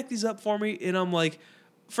 "Can you back these up for me?" And I'm like,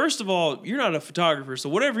 first of all, you're not a photographer, so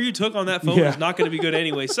whatever you took on that phone Yeah. is not going to be good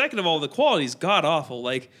anyway. Second of all, the quality's god awful.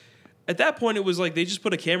 Like at that point, it was like they just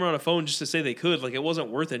put a camera on a phone just to say they could. Like it wasn't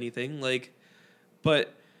worth anything. Like,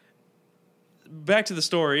 but back to the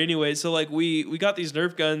story anyway. So like we got these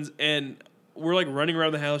Nerf guns and we're like running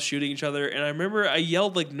around the house shooting each other. And I remember I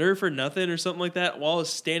yelled like Nerf or nothing or something like that while I was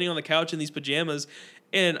standing on the couch in these pajamas.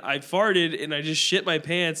 And I farted and I just shit my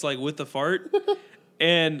pants like with the fart.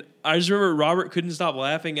 And I just remember Robert couldn't stop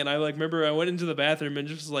laughing. And I like remember I went into the bathroom and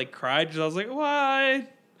just like cried because I was like, why?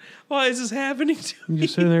 Why is this happening to You me?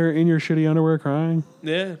 just sitting there in your shitty underwear crying.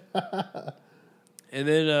 Yeah. And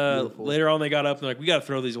then Beautiful. later on they got up and they're like, we got to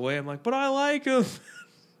throw these away. I'm like, but I like them.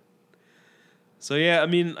 So yeah, I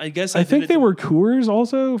mean, I guess I think they were Coors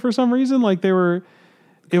also for some reason. Like they were,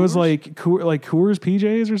 it was Coors? like Coors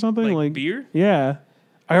PJs or something. like beer. Yeah,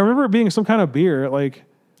 I remember it being some kind of beer. Like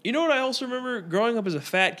You know what I also remember growing up as a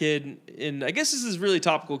fat kid, and I guess this is really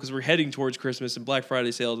topical because we're heading towards Christmas and Black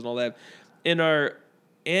Friday sales and all that. And our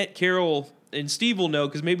Aunt Carol and Steve will know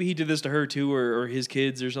because maybe he did this to her too, or his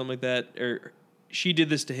kids or something like that, or she did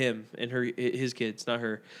this to him and his kids, not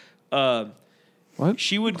her. what?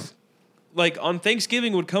 She would like on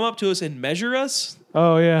Thanksgiving would come up to us and measure us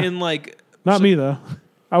Oh yeah, and like not so- me though.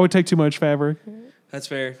 I would take too much fabric. That's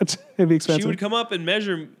fair. It'd be expensive. She would come up and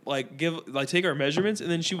measure, like take our measurements, and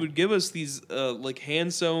then she would give us these like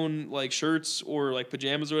hand sewn like shirts or like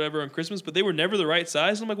pajamas or whatever on Christmas, but they were never the right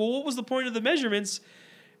size. And I'm like, well, what was the point of the measurements?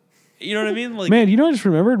 You know what I mean? Like, Man, you know, I just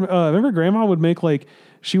remembered. Remember, Grandma would make like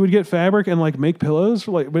she would get fabric and like make pillows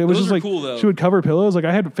for like, but it was Those just are like cool, though. she would cover pillows. Like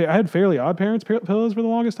I had Fairly Odd Parents pillows for the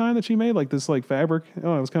longest time that she made, like this like fabric.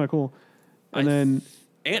 Oh, it was kind of cool. And then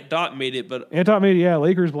Aunt Dot made it, but Aunt Dot made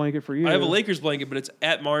Lakers blanket for you. I have a Lakers blanket, but it's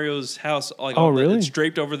at Mario's house. Like, Oh, really? It's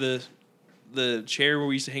draped over the chair where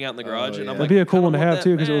we used to hang out in the garage, and yeah. I'm That'd like, be a cool I one to don't want have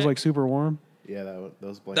too because it was that. like super warm. Yeah,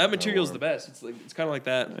 those blankets That are material's warm. the best. It's like it's kind of like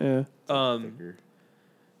that. Yeah. Thicker.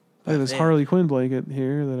 I have this Man. Harley Quinn blanket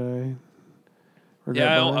here that I. regret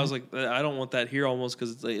Yeah, I buying. was like, I don't want that here almost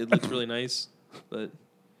because it looks really nice, but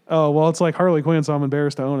Oh well, it's like Harley Quinn, so I'm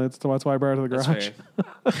embarrassed to own it. So that's why I brought it to the that's garage.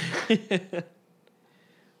 fair.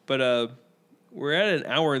 But we're at an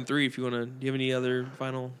hour and 3. If you want to, do you have any other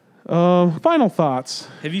final? Final thoughts.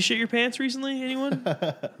 Have you shit your pants recently? Anyone?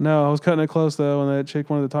 No, I was cutting it close though, and that chick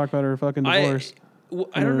wanted to talk about her fucking divorce. I don't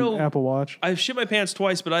and her know. Apple Watch. I've shit my pants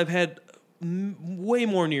twice, but I've had way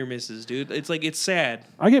more near misses, dude. It's like it's sad.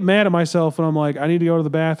 I get mad at myself when I'm like, I need to go to the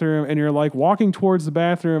bathroom, and you're like walking towards the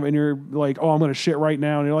bathroom, and you're like, oh, I'm gonna shit right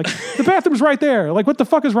now, and you're like, the bathroom's right there. Like, what the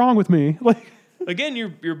fuck is wrong with me? Like, Again,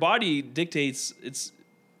 your body dictates. It's.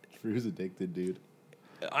 Drew's addicted, dude.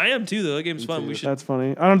 I am too though. That game's Me fun. too. We should. that's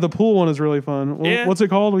funny. I don't know. The pool one is really fun. Yeah. What's it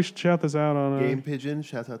called? We should shout this out on. Game Pigeon,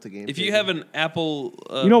 shout out to Game If Pigeon. you have an Apple,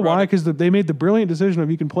 You know why? product- Because they made the brilliant decision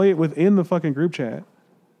of you can play it within the fucking group chat.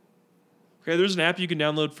 Okay, there's an app you can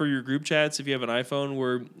download for your group chats if you have an iPhone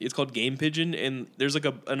where it's called Game Pigeon, and there's like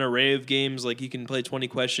an array of games. Like you can play 20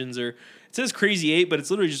 questions, or it says Crazy 8, but it's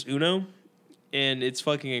literally just Uno, and it's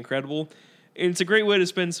fucking incredible. And it's a great way to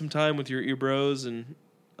spend some time with your bros, and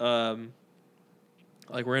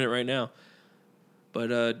like we're in it right now.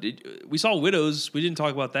 But we saw Widows. We didn't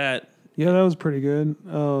talk about that. Yeah, that was pretty good.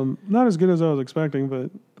 Not as good as I was expecting, but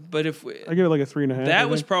if I give it like a 3.5. that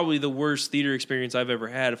was probably the worst theater experience I've ever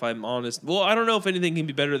had, if I'm honest. Well, I don't know if anything can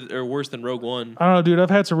be better or worse than Rogue One. I don't know, dude. I've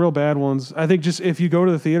had some real bad ones. I think just if you go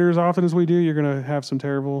to the theater as often as we do, you're gonna have some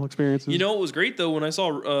terrible experiences. You know, it was great though when I saw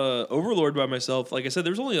Overlord by myself. Like I said,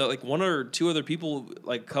 there was only like one or two other people,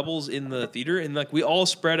 like couples in the theater, and like we all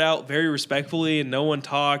spread out very respectfully, and no one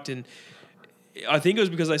talked. And I think it was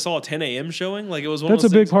because I saw a 10 a.m. showing. Like it was one. That's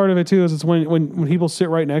of those a big things. part of it too. Is it's when people sit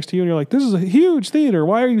right next to you and you're like, this is a huge theater.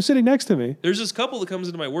 Why are you sitting next to me? There's this couple that comes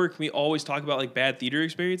into my work. And we always talk about like bad theater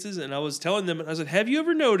experiences, and I was telling them, I said, have you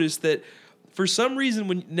ever noticed that for some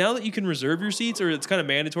reason now that you can reserve your seats, or it's kind of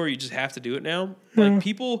mandatory, you just have to do it now. Like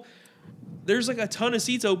people. There's like a ton of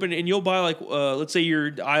seats open, and you'll buy like let's say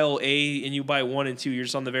you're aisle A and you buy 1 and 2. You're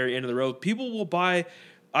just on the very end of the row. People will buy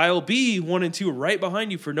aisle B 1 and 2 right behind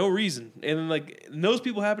you for no reason, and like those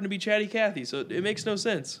people happen to be Chatty Cathy, so it makes no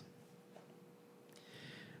sense.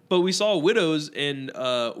 But we saw Widows, and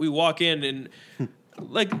we walk in, and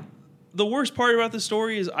like the worst part about the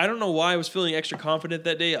story is I don't know why I was feeling extra confident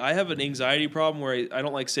that day. I have an anxiety problem where I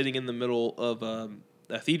don't like sitting in the middle of a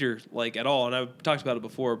theater like at all, and I've talked about it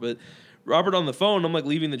before. But Robert on the phone, I'm like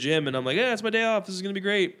leaving the gym, and I'm like, yeah, it's my day off. This is gonna be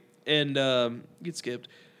great, and get skipped.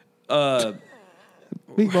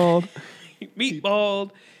 Meatballed.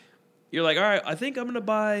 Meatballed. You're like, all right, I think I'm going to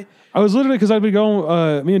buy. I was literally, because I've been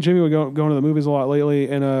going, me and Jimmy would going to the movies a lot lately,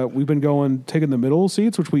 and we've been taking the middle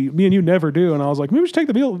seats, which me and you never do. And I was like, maybe we should take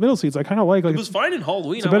the middle seats. I kind of like It was fine in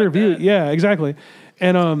Halloween. It's a better view. That. Yeah, exactly.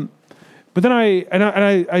 And but then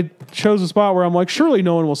I chose a spot where I'm like, surely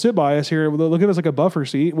no one will sit by us here. They'll give us like a buffer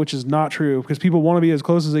seat, which is not true because people want to be as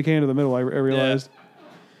close as they can to the middle. I realized. Yeah.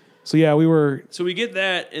 So yeah, we were. So we get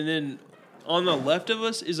that, and then on the left of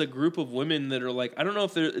us is a group of women that are like, I don't know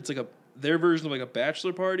if it's like their version of like a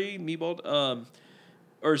bachelor party, meatball,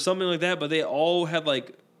 or something like that. But they all had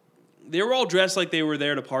like, they were all dressed like they were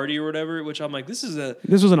there to party or whatever. Which I'm like, this was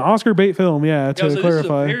an Oscar bait film, yeah. To clarify, this is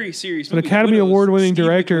a very serious. An Academy Award-winning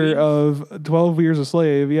director of 12 Years a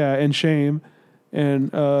Slave, yeah, and Shame,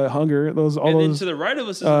 and Hunger. Those all and those. Then to the right of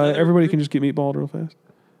us, is everybody group. Can just get meatballed real fast.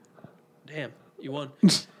 Damn, you won.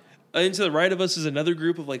 And to the right of us is another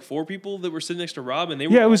group of like 4 people that were sitting next to Rob, and they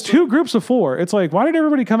were it was 2 groups of 4. It's like, why did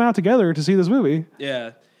everybody come out together to see this movie?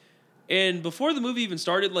 Yeah. And before the movie even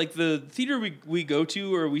started, like the theater we go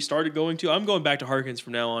to or we started going to, I'm going back to Harkins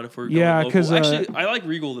from now on if we're going local. Because actually I like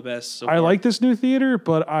Regal the best. So I like this new theater,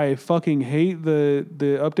 but I fucking hate the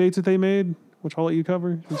updates that they made, which I'll let you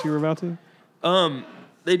cover since you were about to.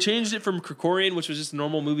 They changed it from Krikorian, which was just a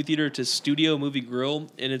normal movie theater, to Studio Movie Grill,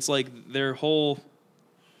 and it's like their whole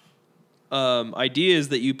idea is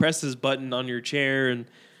that you press this button on your chair and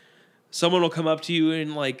someone will come up to you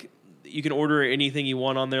and like you can order anything you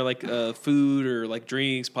want on there, like food or like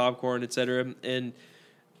drinks, popcorn, etc. And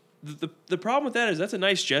the problem with that is that's a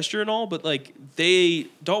nice gesture and all, but like they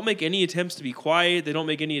don't make any attempts to be quiet. They don't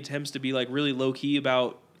make any attempts to be like really low key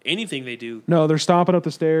about anything they do. No, they're stomping up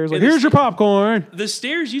the stairs. Like, here's your popcorn. The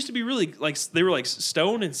stairs used to be really like they were like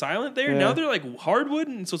stone and silent there. Yeah. Now they're like hardwood,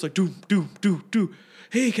 and so it's like do.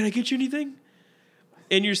 Hey, can I get you anything?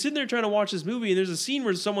 And you're sitting there trying to watch this movie, and there's a scene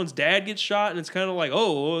where someone's dad gets shot, and it's kind of like,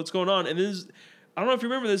 oh, what's going on? And then I don't know if you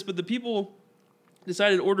remember this, but the people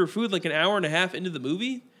decided to order food like an hour and a half into the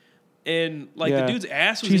movie, and like the dude's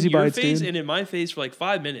ass was Cheesy in your bites, face dude. and in my face for like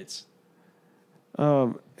 5 minutes.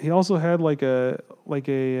 He also had like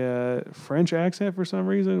a French accent for some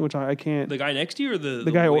reason, which I can't. The guy next to you, or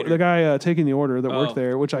the guy taking the order that worked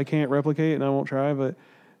there, which I can't replicate and I won't try, but.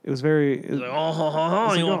 It was very. He's like,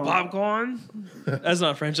 you want popcorn? That's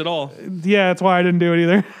not French at all. Yeah, that's why I didn't do it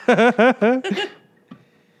either.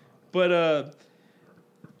 But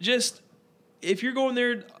just if you're going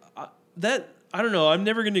there, I don't know. I'm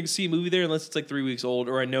never going to see a movie there unless it's like 3 weeks old,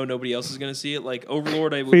 or I know nobody else is going to see it. Like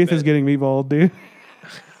Overlord, I would. Faith is getting meatballed, dude.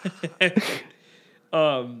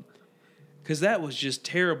 Because that was just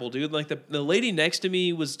terrible, dude. Like the lady next to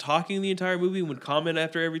me was talking the entire movie and would comment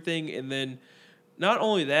after everything, and then. Not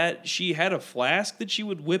only that, she had a flask that she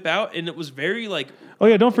would whip out, and it was very like. Oh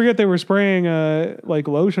yeah! Don't forget they were spraying like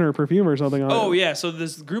lotion or perfume or something on it. Oh yeah! So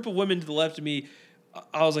this group of women to the left of me,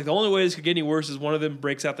 I was like, the only way this could get any worse is one of them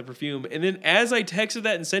breaks out the perfume, and then as I texted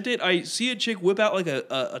that and sent it, I see a chick whip out like a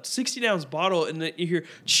 16-ounce bottle, and then you hear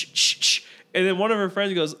shh shh shh, And then one of her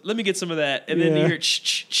friends goes, "Let me get some of that." And then you Yeah. hear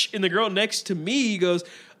ch, and the girl next to me goes,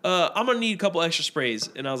 "I'm gonna need a couple extra sprays."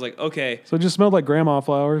 And I was like, "Okay." So it just smelled like grandma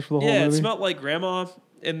flowers for the whole Yeah, movie. it smelled like grandma.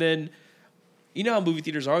 And then, you know how movie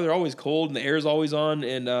theaters are? They're always cold and the air is always on.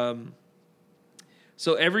 And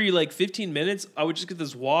so every like 15 minutes, I would just get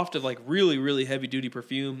this waft of like really, really heavy duty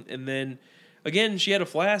perfume. And then again, she had a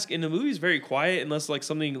flask, and the movie's very quiet unless like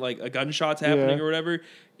something like a gunshot's happening Yeah. or whatever.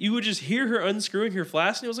 You would just hear her unscrewing her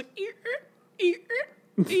flask, and it was like,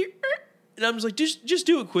 and I was like, just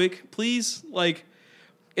do it quick, please. Like,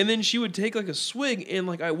 and then she would take like a swig, and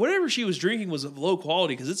like whatever she was drinking was of low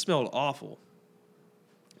quality because it smelled awful,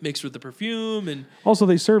 mixed with the perfume. And Also,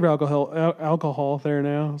 they serve alcohol there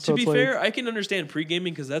now. So to be it's like, fair, I can understand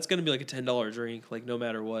pre-gaming because that's going to be like a $10 drink, like no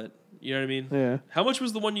matter what. You know what I mean? yeah. How much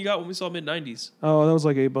was the one you got when we saw mid-90s? Oh, that was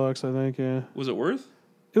like $8, I think. Yeah, Was it worth?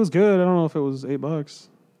 it was good. I don't know if it was $8.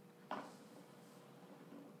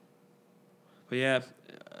 But yeah,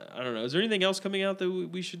 I don't know. Is there anything else coming out that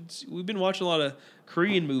we should? We've been watching a lot of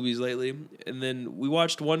Korean movies lately, and then we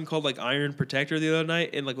watched one called like Iron Protector the other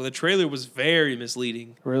night, and like the trailer was very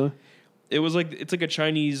misleading. Really? It was like it's like a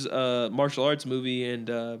Chinese martial arts movie,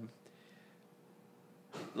 and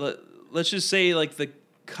let's just say like the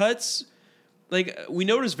cuts. Like we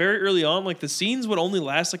noticed very early on, like the scenes would only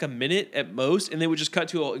last like a minute at most, and they would just cut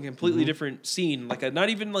to a completely different scene, like not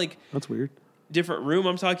even like That's weird. different room.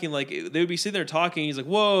 I'm talking like they would be sitting there talking. He's like,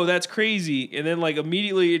 "Whoa, that's crazy!" And then like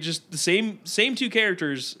immediately, it just the same two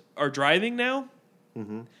characters are driving now.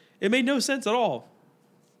 Mm-hmm. It made no sense at all.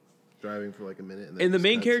 Driving for like a minute. And the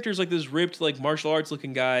main character. character is like this ripped, like martial arts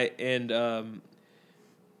looking guy, and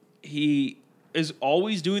he is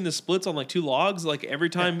always doing the splits on like two logs. Like every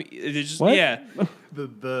time, it's just What? yeah. The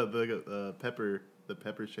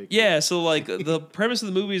pepper shake. Yeah, so like the premise of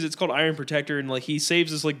the movie is it's called Iron Protector, and like he saves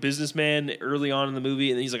this like businessman early on in the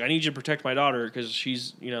movie, and he's like, "I need you to protect my daughter because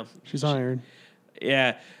she's She's iron.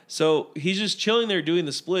 yeah." So he's just chilling there doing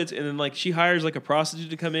the splits, and then like she hires like a prostitute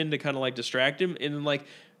to come in to kind of like distract him, and then like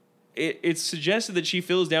it's suggested that she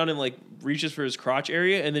feels down and like reaches for his crotch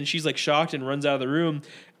area, and then she's like shocked and runs out of the room,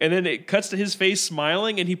 and then it cuts to his face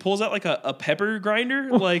smiling, and he pulls out like a pepper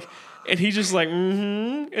grinder, like. And he's just like,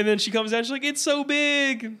 and then she comes out, she's like, "It's so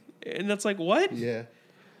big," and that's like, what? Yeah.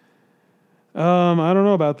 I don't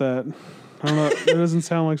know about that. I don't know. It doesn't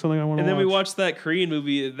sound like something I want to watch. And then we watched that Korean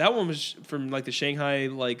movie. That one was from like the Shanghai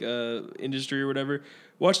like industry or whatever.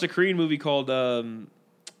 Watched a Korean movie called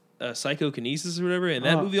Psychokinesis or whatever, and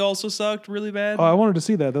that movie also sucked really bad. Oh, I wanted to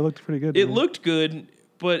see that. That looked pretty good. It looked good,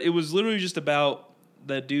 but it was literally just about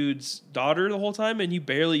that dude's daughter the whole time, and he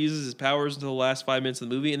barely uses his powers until the last 5 minutes of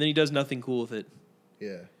the movie, and then he does nothing cool with it.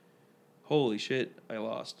 Yeah. Holy shit, I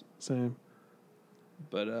lost. Same.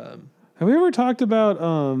 But Have we ever talked about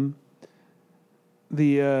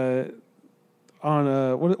the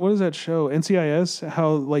on what is that show, NCIS? How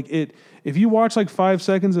like if you watch like 5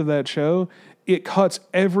 seconds of that show, it cuts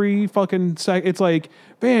every fucking sec. It's like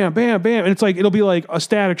bam, bam, bam, and it's like it'll be like a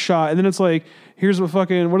static shot, and then it's like here's what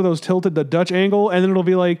are those tilted, the Dutch angle, and then it'll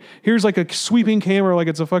be like here's like a sweeping camera like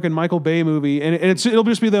it's a fucking Michael Bay movie, and it'll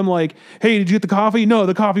just be them like, hey, did you get the coffee? No,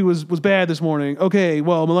 the coffee was bad this morning. Okay,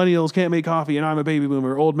 well, millennials can't make coffee, and I'm a baby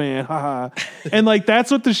boomer, old man, haha. And like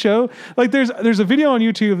that's what the show like. There's a video on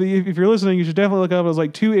YouTube that if you're listening, you should definitely look up. It was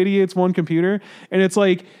like 2 idiots, 1 computer, and it's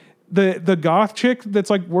like. The goth chick that's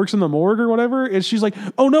like works in the morgue or whatever is she's like,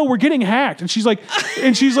 oh no, we're getting hacked, and she starts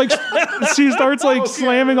like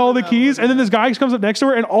slamming all the keys, and then this guy comes up next to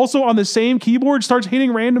her and also on the same keyboard starts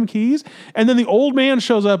hitting random keys, and then the old man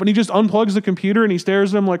shows up and he just unplugs the computer and he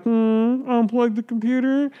stares at him like, unplug the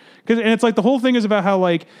computer, and it's like the whole thing is about how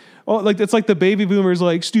like. Oh, like it's like the baby boomers,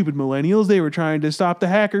 like stupid millennials. They were trying to stop the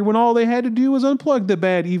hacker when all they had to do was unplug the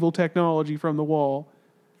bad, evil technology from the wall.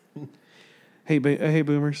 I hate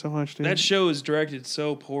boomers so much, dude. that show is directed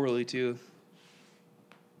so poorly too.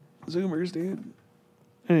 Zoomers, dude.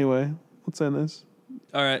 Anyway, let's end this.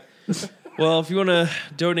 All right. Well, if you want to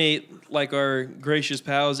donate like our gracious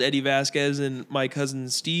pals Eddie Vasquez and my cousin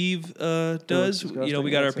Steve does, disgusting.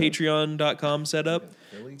 we got our That's it. patreon.com set up.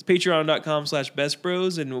 Really? It's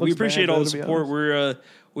patreon.com/bestbros, and we Looks appreciate bad, all though, the to be support. honest.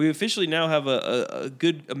 We officially now have a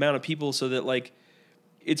good amount of people so that like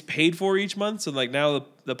it's paid for each month. So like now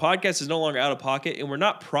the podcast is no longer out of pocket, and we're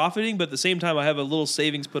not profiting, but at the same time I have a little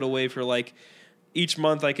savings put away for like each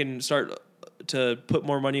month I can start to put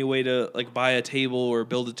more money away to like buy a table or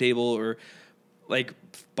build a table or like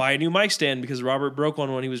buy a new mic stand because Robert broke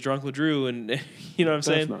one when he was drunk with Drew, and you know what I'm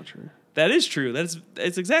saying? That's not true. That is true.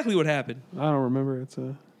 It's exactly what happened. I don't remember.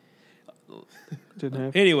 Didn't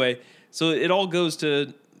happen. Anyway, so it all goes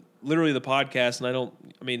to literally the podcast,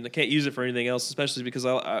 and I can't use it for anything else, especially because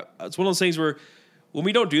it's one of those things where when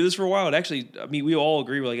we don't do this for a while, it actually, I mean, we all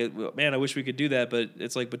agree, we're like, man, I wish we could do that, but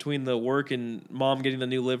it's like between the work and mom getting the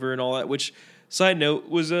new liver and all that, which, side note,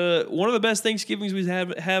 was one of the best Thanksgivings we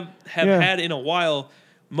have had in a while,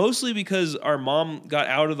 mostly because our mom got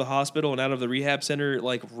out of the hospital and out of the rehab center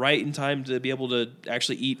like right in time to be able to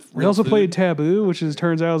actually eat We real also food. played Taboo, which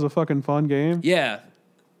turns out is a fucking fun game. Yeah.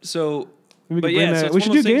 So, We could but bring yeah, that. so it's We one should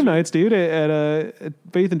of do those things game where- nights, dude, at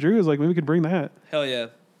Faith and Drew's. Like, maybe we could bring that. hell yeah.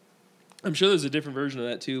 I'm sure there's a different version of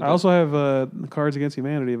that too. I but- also have Cards Against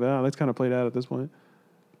Humanity, but that's kind of played out at this point.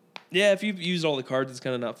 yeah, if you've used all the cards, it's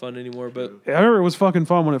kind of not fun anymore. But I remember it was fucking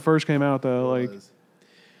fun when it first came out, though. It Like, was.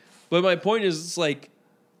 But my point is, it's like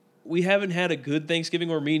we haven't had a good Thanksgiving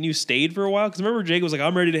where me and you stayed for a while. Because remember, Jake was like,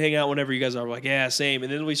 "I'm ready to hang out whenever you guys are." We're like, "Yeah, same."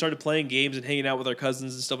 And then we started playing games and hanging out with our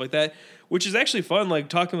cousins and stuff like that, which is actually fun. Like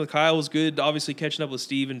talking with Kyle was good. Obviously, catching up with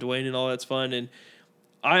Steve and Dwayne and all that's fun. And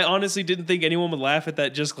I honestly didn't think anyone would laugh at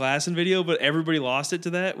that just glassing video, but everybody lost it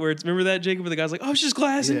to that. Where it's remember that, Jacob, where the guy's like, "Oh, it's just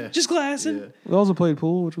glassing, Yeah. just glassing." Yeah. we also played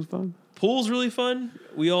pool, which was fun. Pool's really fun.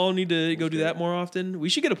 We all need to go do that more often. We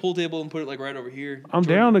should get a pool table and put it like right over here. I'm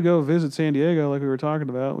Jordan. down to go visit San Diego, like we were talking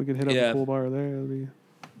about. We could hit up Yeah. a pool bar there. That'd be...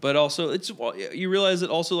 But also, you realize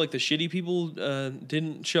that also like the shitty people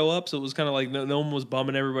didn't show up, so it was kind of like no one was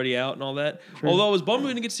bumming everybody out and all that. True. Although I was bummed we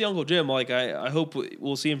didn't get to see Uncle Jim. Like I hope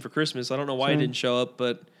we'll see him for Christmas. I don't know why Same. he didn't show up,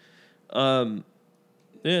 but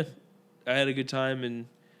yeah, I had a good time. And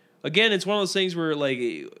again, it's one of those things where like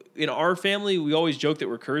in our family, we always joke that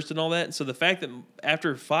we're cursed and all that. And so the fact that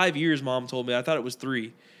after 5 years, Mom told me, I thought it was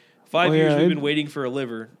 3. 5 Oh, years yeah, we've it- been waiting for a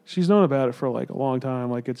liver. She's known about it for like a long time.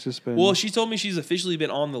 Like, it's just been. Well, she told me she's officially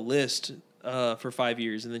been on the list for 5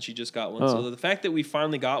 years, and then she just got one. Oh. So the fact that we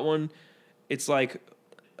finally got one, it's like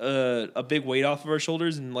a big weight off of our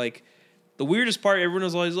shoulders. And like the weirdest part, everyone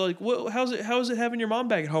was always like, "What? How is it having your mom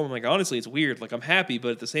back at home?" I'm like, honestly, it's weird. Like I'm happy,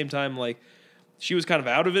 but at the same time, like she was kind of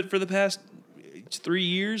out of it for the past 3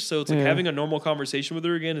 years. So it's like Yeah. having a normal conversation with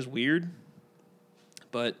her again is weird.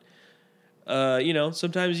 But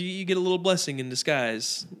sometimes you get a little blessing in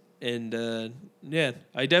disguise. And yeah,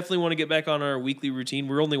 I definitely want to get back on our weekly routine.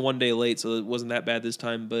 We're only 1 day late, so it wasn't that bad this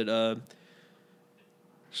time. But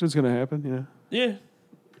Shit's gonna happen, yeah,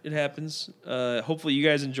 it happens. Hopefully you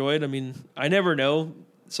guys enjoy it. I mean, I never know.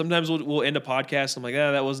 Sometimes we'll end a podcast. I'm like,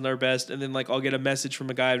 that wasn't our best. And then like I'll get a message from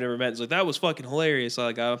a guy I've never met. It's like, that was fucking hilarious.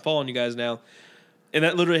 I'm following you guys now. And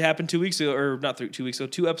that literally happened 2 weeks ago, or not 2 weeks ago,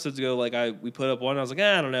 2 episodes ago. Like we put up one, I was like,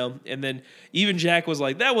 I don't know. And then even Jack was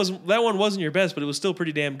like, that one wasn't your best, but it was still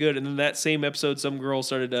pretty damn good. And then that same episode, some girl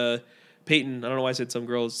started, Peyton, I don't know why I said some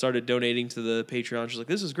girl, started donating to the Patreon. She's like,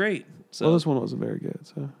 this is great. So Well, this one wasn't very good.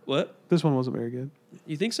 So what? this one wasn't very good.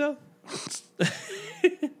 You think so?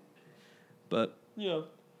 But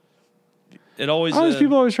it always. All these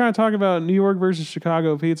people always trying to talk about New York versus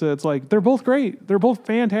Chicago pizza. It's like they're both great. They're both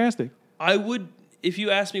fantastic. I would, if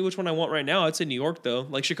you ask me which one I want right now, I'd say New York though.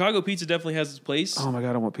 Like Chicago pizza definitely has its place. Oh my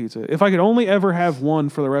god, I want pizza. If I could only ever have one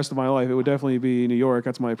for the rest of my life, it would definitely be New York.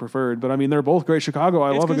 That's my preferred. But I mean, they're both great. Chicago,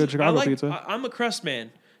 I It's love a 'cause good Chicago I like, pizza. I'm a crust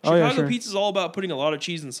man. Oh, yeah, Chicago sure. pizza is all about putting a lot of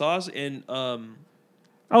cheese and sauce, and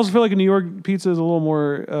I also feel like a New York pizza is a little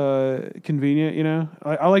more convenient. You know,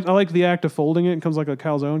 I like the act of folding it. It comes like a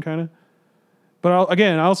calzone kind of. But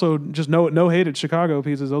I also just no hate at Chicago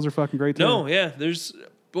pizzas. Those are fucking great too. no, yeah, there's.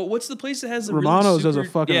 But what's the place that has the Romano's really does a super,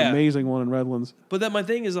 fucking yeah. amazing one in Redlands. But that my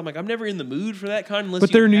thing is, I'm like, I'm never in the mood for that kind unless.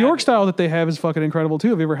 But you their New have York it. style that they have is fucking incredible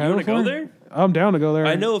too. Have you ever had You it wanna go before? there? I'm down to go there.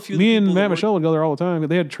 I know a few of Me the and people that Matt work- Michelle would go there all the time.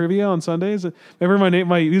 They had trivia on Sundays. Remember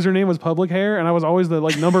my username was Public Hair, and I was always the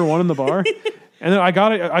like number one in the bar. And then I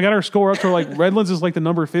got our score up to like Redlands is like the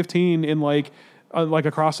number 15 in like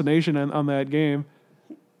across the nation on that game.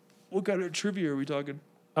 What kind of trivia are we talking?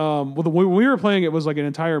 Well, when we were playing, it was like an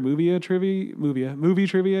entire movie trivia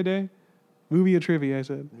day. Movie trivia, I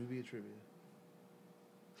said. Movie trivia.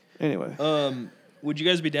 Anyway, Would you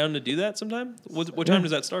guys be down to do that sometime? What time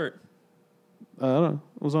does that start? I don't know.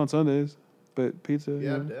 It was on Sundays, but pizza. Yeah,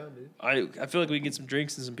 you I'm know. down, dude. I feel like we can get some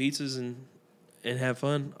drinks and some pizzas and have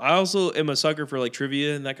fun. I also am a sucker for like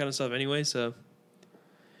trivia and that kind of stuff anyway. So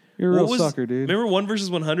You're a real What was- sucker, dude. remember 1 versus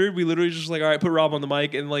 100? We literally just like, all right, put Rob on the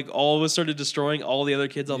mic, and like all of us started destroying all the other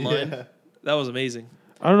kids online. Yeah, That was amazing.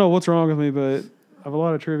 I don't know what's wrong with me, but I have a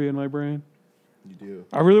lot of trivia in my brain. you do.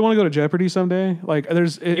 I really want to go to Jeopardy someday. Like,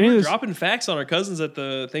 there's You any of were this. dropping facts on our cousins at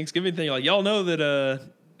the Thanksgiving thing. You're like, y'all know that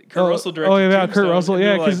Kurt Oh, Russell directed. oh, yeah, about Kurt Tombstone. Russell, And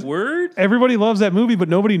yeah, they were like, 'cause- word. Everybody loves that movie, but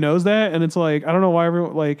nobody knows that, and it's like I don't know why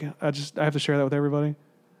everyone like. I have to share that with everybody.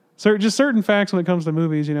 Just certain facts when it comes to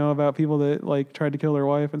movies, you know, about people that like tried to kill their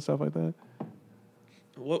wife and stuff like that.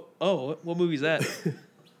 What? Oh, what movie's that?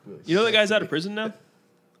 You know that guy's out of prison now?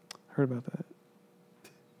 Heard about that.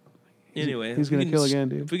 Anyway. He's if we gonna can kill s- again,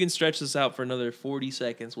 dude. If we can stretch this out for another 40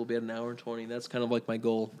 seconds, we'll be at an hour and 20. That's kind of like my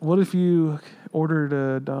goal. What if you ordered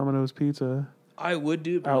a Domino's pizza I would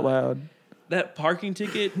do out loud? that parking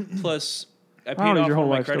ticket plus I don't paid need off your one whole of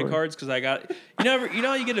my life credit story. cards because I got you know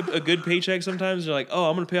how you get a good paycheck sometimes you're like, oh,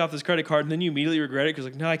 I'm gonna pay off this credit card, and then you immediately regret it because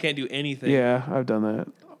like, no, I can't do anything. Yeah, I've done that.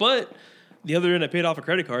 But the other end, I paid off a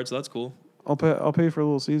credit card, so that's cool. I'll pay for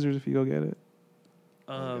Little Caesars if you go get it.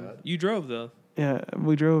 God. You drove though. Yeah,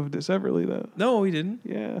 we drove separately though. No, we didn't.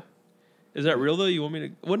 Yeah. Is that real though? You want me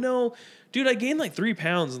to? Well, no, dude, I gained like 3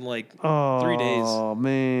 pounds in like Oh 3 days. Oh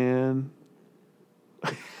man.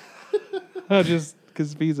 Just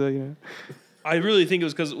because pizza, you know. I really think it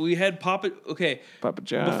was because we had Okay, Papa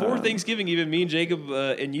John. before Thanksgiving, even me and Jacob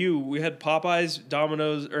and you, we had Popeyes,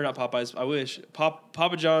 Domino's, or not Popeyes. I wish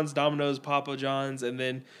Papa John's, Domino's, Papa John's, and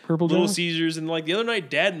then Purple Little John's? Caesars. And like the other night,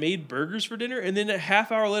 Dad made burgers for dinner, and then a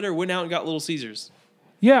half hour later, went out and got Little Caesars.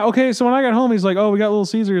 Yeah, okay, so when I got home, he's like, oh, we got Little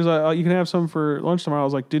Caesars. You can have some for lunch tomorrow. I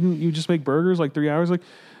was like, didn't you just make burgers like 3 hours? Like,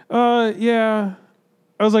 yeah.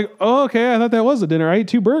 I was like, oh, okay, I thought that was the dinner. I ate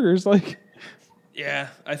 2 burgers. Like, Yeah,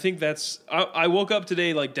 I think that's. I woke up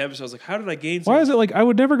today like devastated. I was like, how did I gain? So why is it like I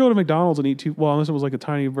would never go to McDonald's and eat 2, well, unless it was like a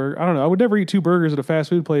tiny burger. I don't know. I would never eat 2 burgers at a fast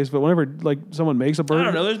food place, but whenever like someone makes a burger. I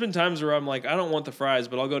don't know. There's been times where I'm like, I don't want the fries,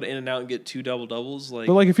 but I'll go to In-N-Out and get 2 double doubles. Like,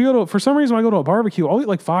 But like if you go to, for some reason, when I go to a barbecue, I'll eat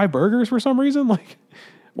like 5 burgers for some reason. Like,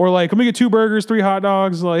 or like, let me get 2 burgers, 3 hot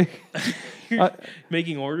dogs. Like,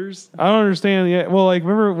 making orders. I don't understand yet. Well, like,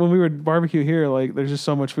 remember when we would barbecue here, like, there's just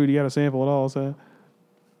so much food you got to sample it all. So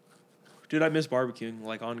Dude, I miss barbecuing.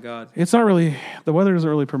 Like, on God. it's not really, the weather doesn't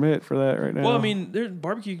really permit for that right now. Well, I mean, there's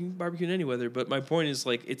barbecue in any weather, but my point is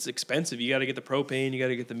like it's expensive. You got to get the propane, you got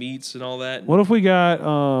to get the meats and all that. what if we got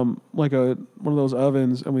like one of those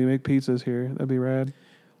ovens and we make pizzas here? That'd be rad.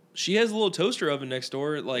 She has a little toaster oven next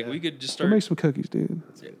door. Like we could just Go start. make some cookies, dude.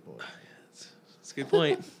 That's a good point. That's a good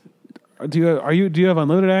point. Do you have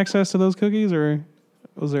unlimited access to those cookies, or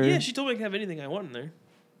was there? Yeah, she told me I could have anything I want in there.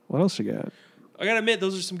 What else you got? I gotta admit,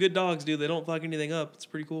 those are some good dogs, dude. They don't fuck anything up. It's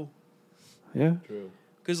pretty cool. Yeah. True.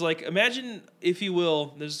 Because, like, imagine, if you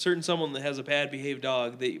will, there's a certain someone that has a bad behaved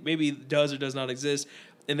dog that maybe does or does not exist,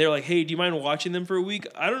 and they're like, hey, do you mind watching them for a week?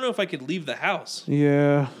 I don't know if I could leave the house.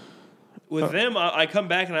 Yeah. With them, I come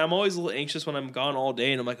back, and I'm always a little anxious when I'm gone all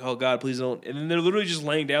day, and I'm like, oh, God, please don't. And then they're literally just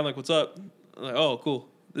laying down, like, what's up? I'm like, oh, cool.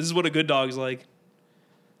 This is what a good dog's like.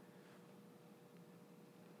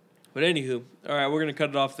 But anywho, all right, we're going to cut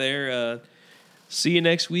it off there. See you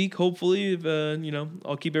next week. Hopefully, if,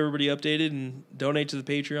 I'll keep everybody updated and donate to the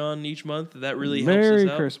Patreon each month. That really helps Merry us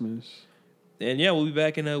out. Christmas. And yeah, we'll be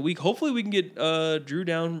back in a week. Hopefully, we can get Drew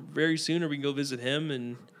down very soon, or we can go visit him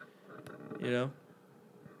and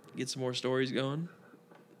get some more stories going.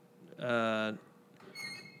 Let's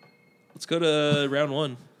go to round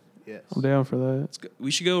 1. Yes. I'm down for that. Let's go.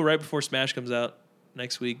 We should go right before Smash comes out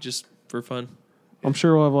next week, just for fun. I'm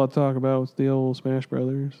sure we'll have a lot to talk about with the old Smash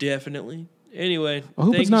Brothers. Definitely. Anyway, I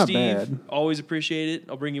hope thank it's you, not Steve. bad. Always appreciate it.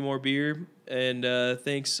 I'll bring you more beer. And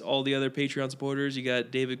thanks all the other Patreon supporters. You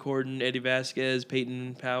got David Corden, Eddie Vasquez,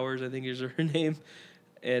 Peyton Powers, I think is her name.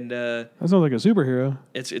 And That sounds like a superhero.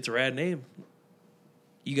 it's a rad name.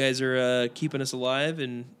 You guys are keeping us alive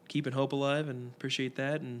and keeping hope alive, and appreciate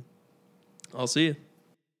that. And I'll see you.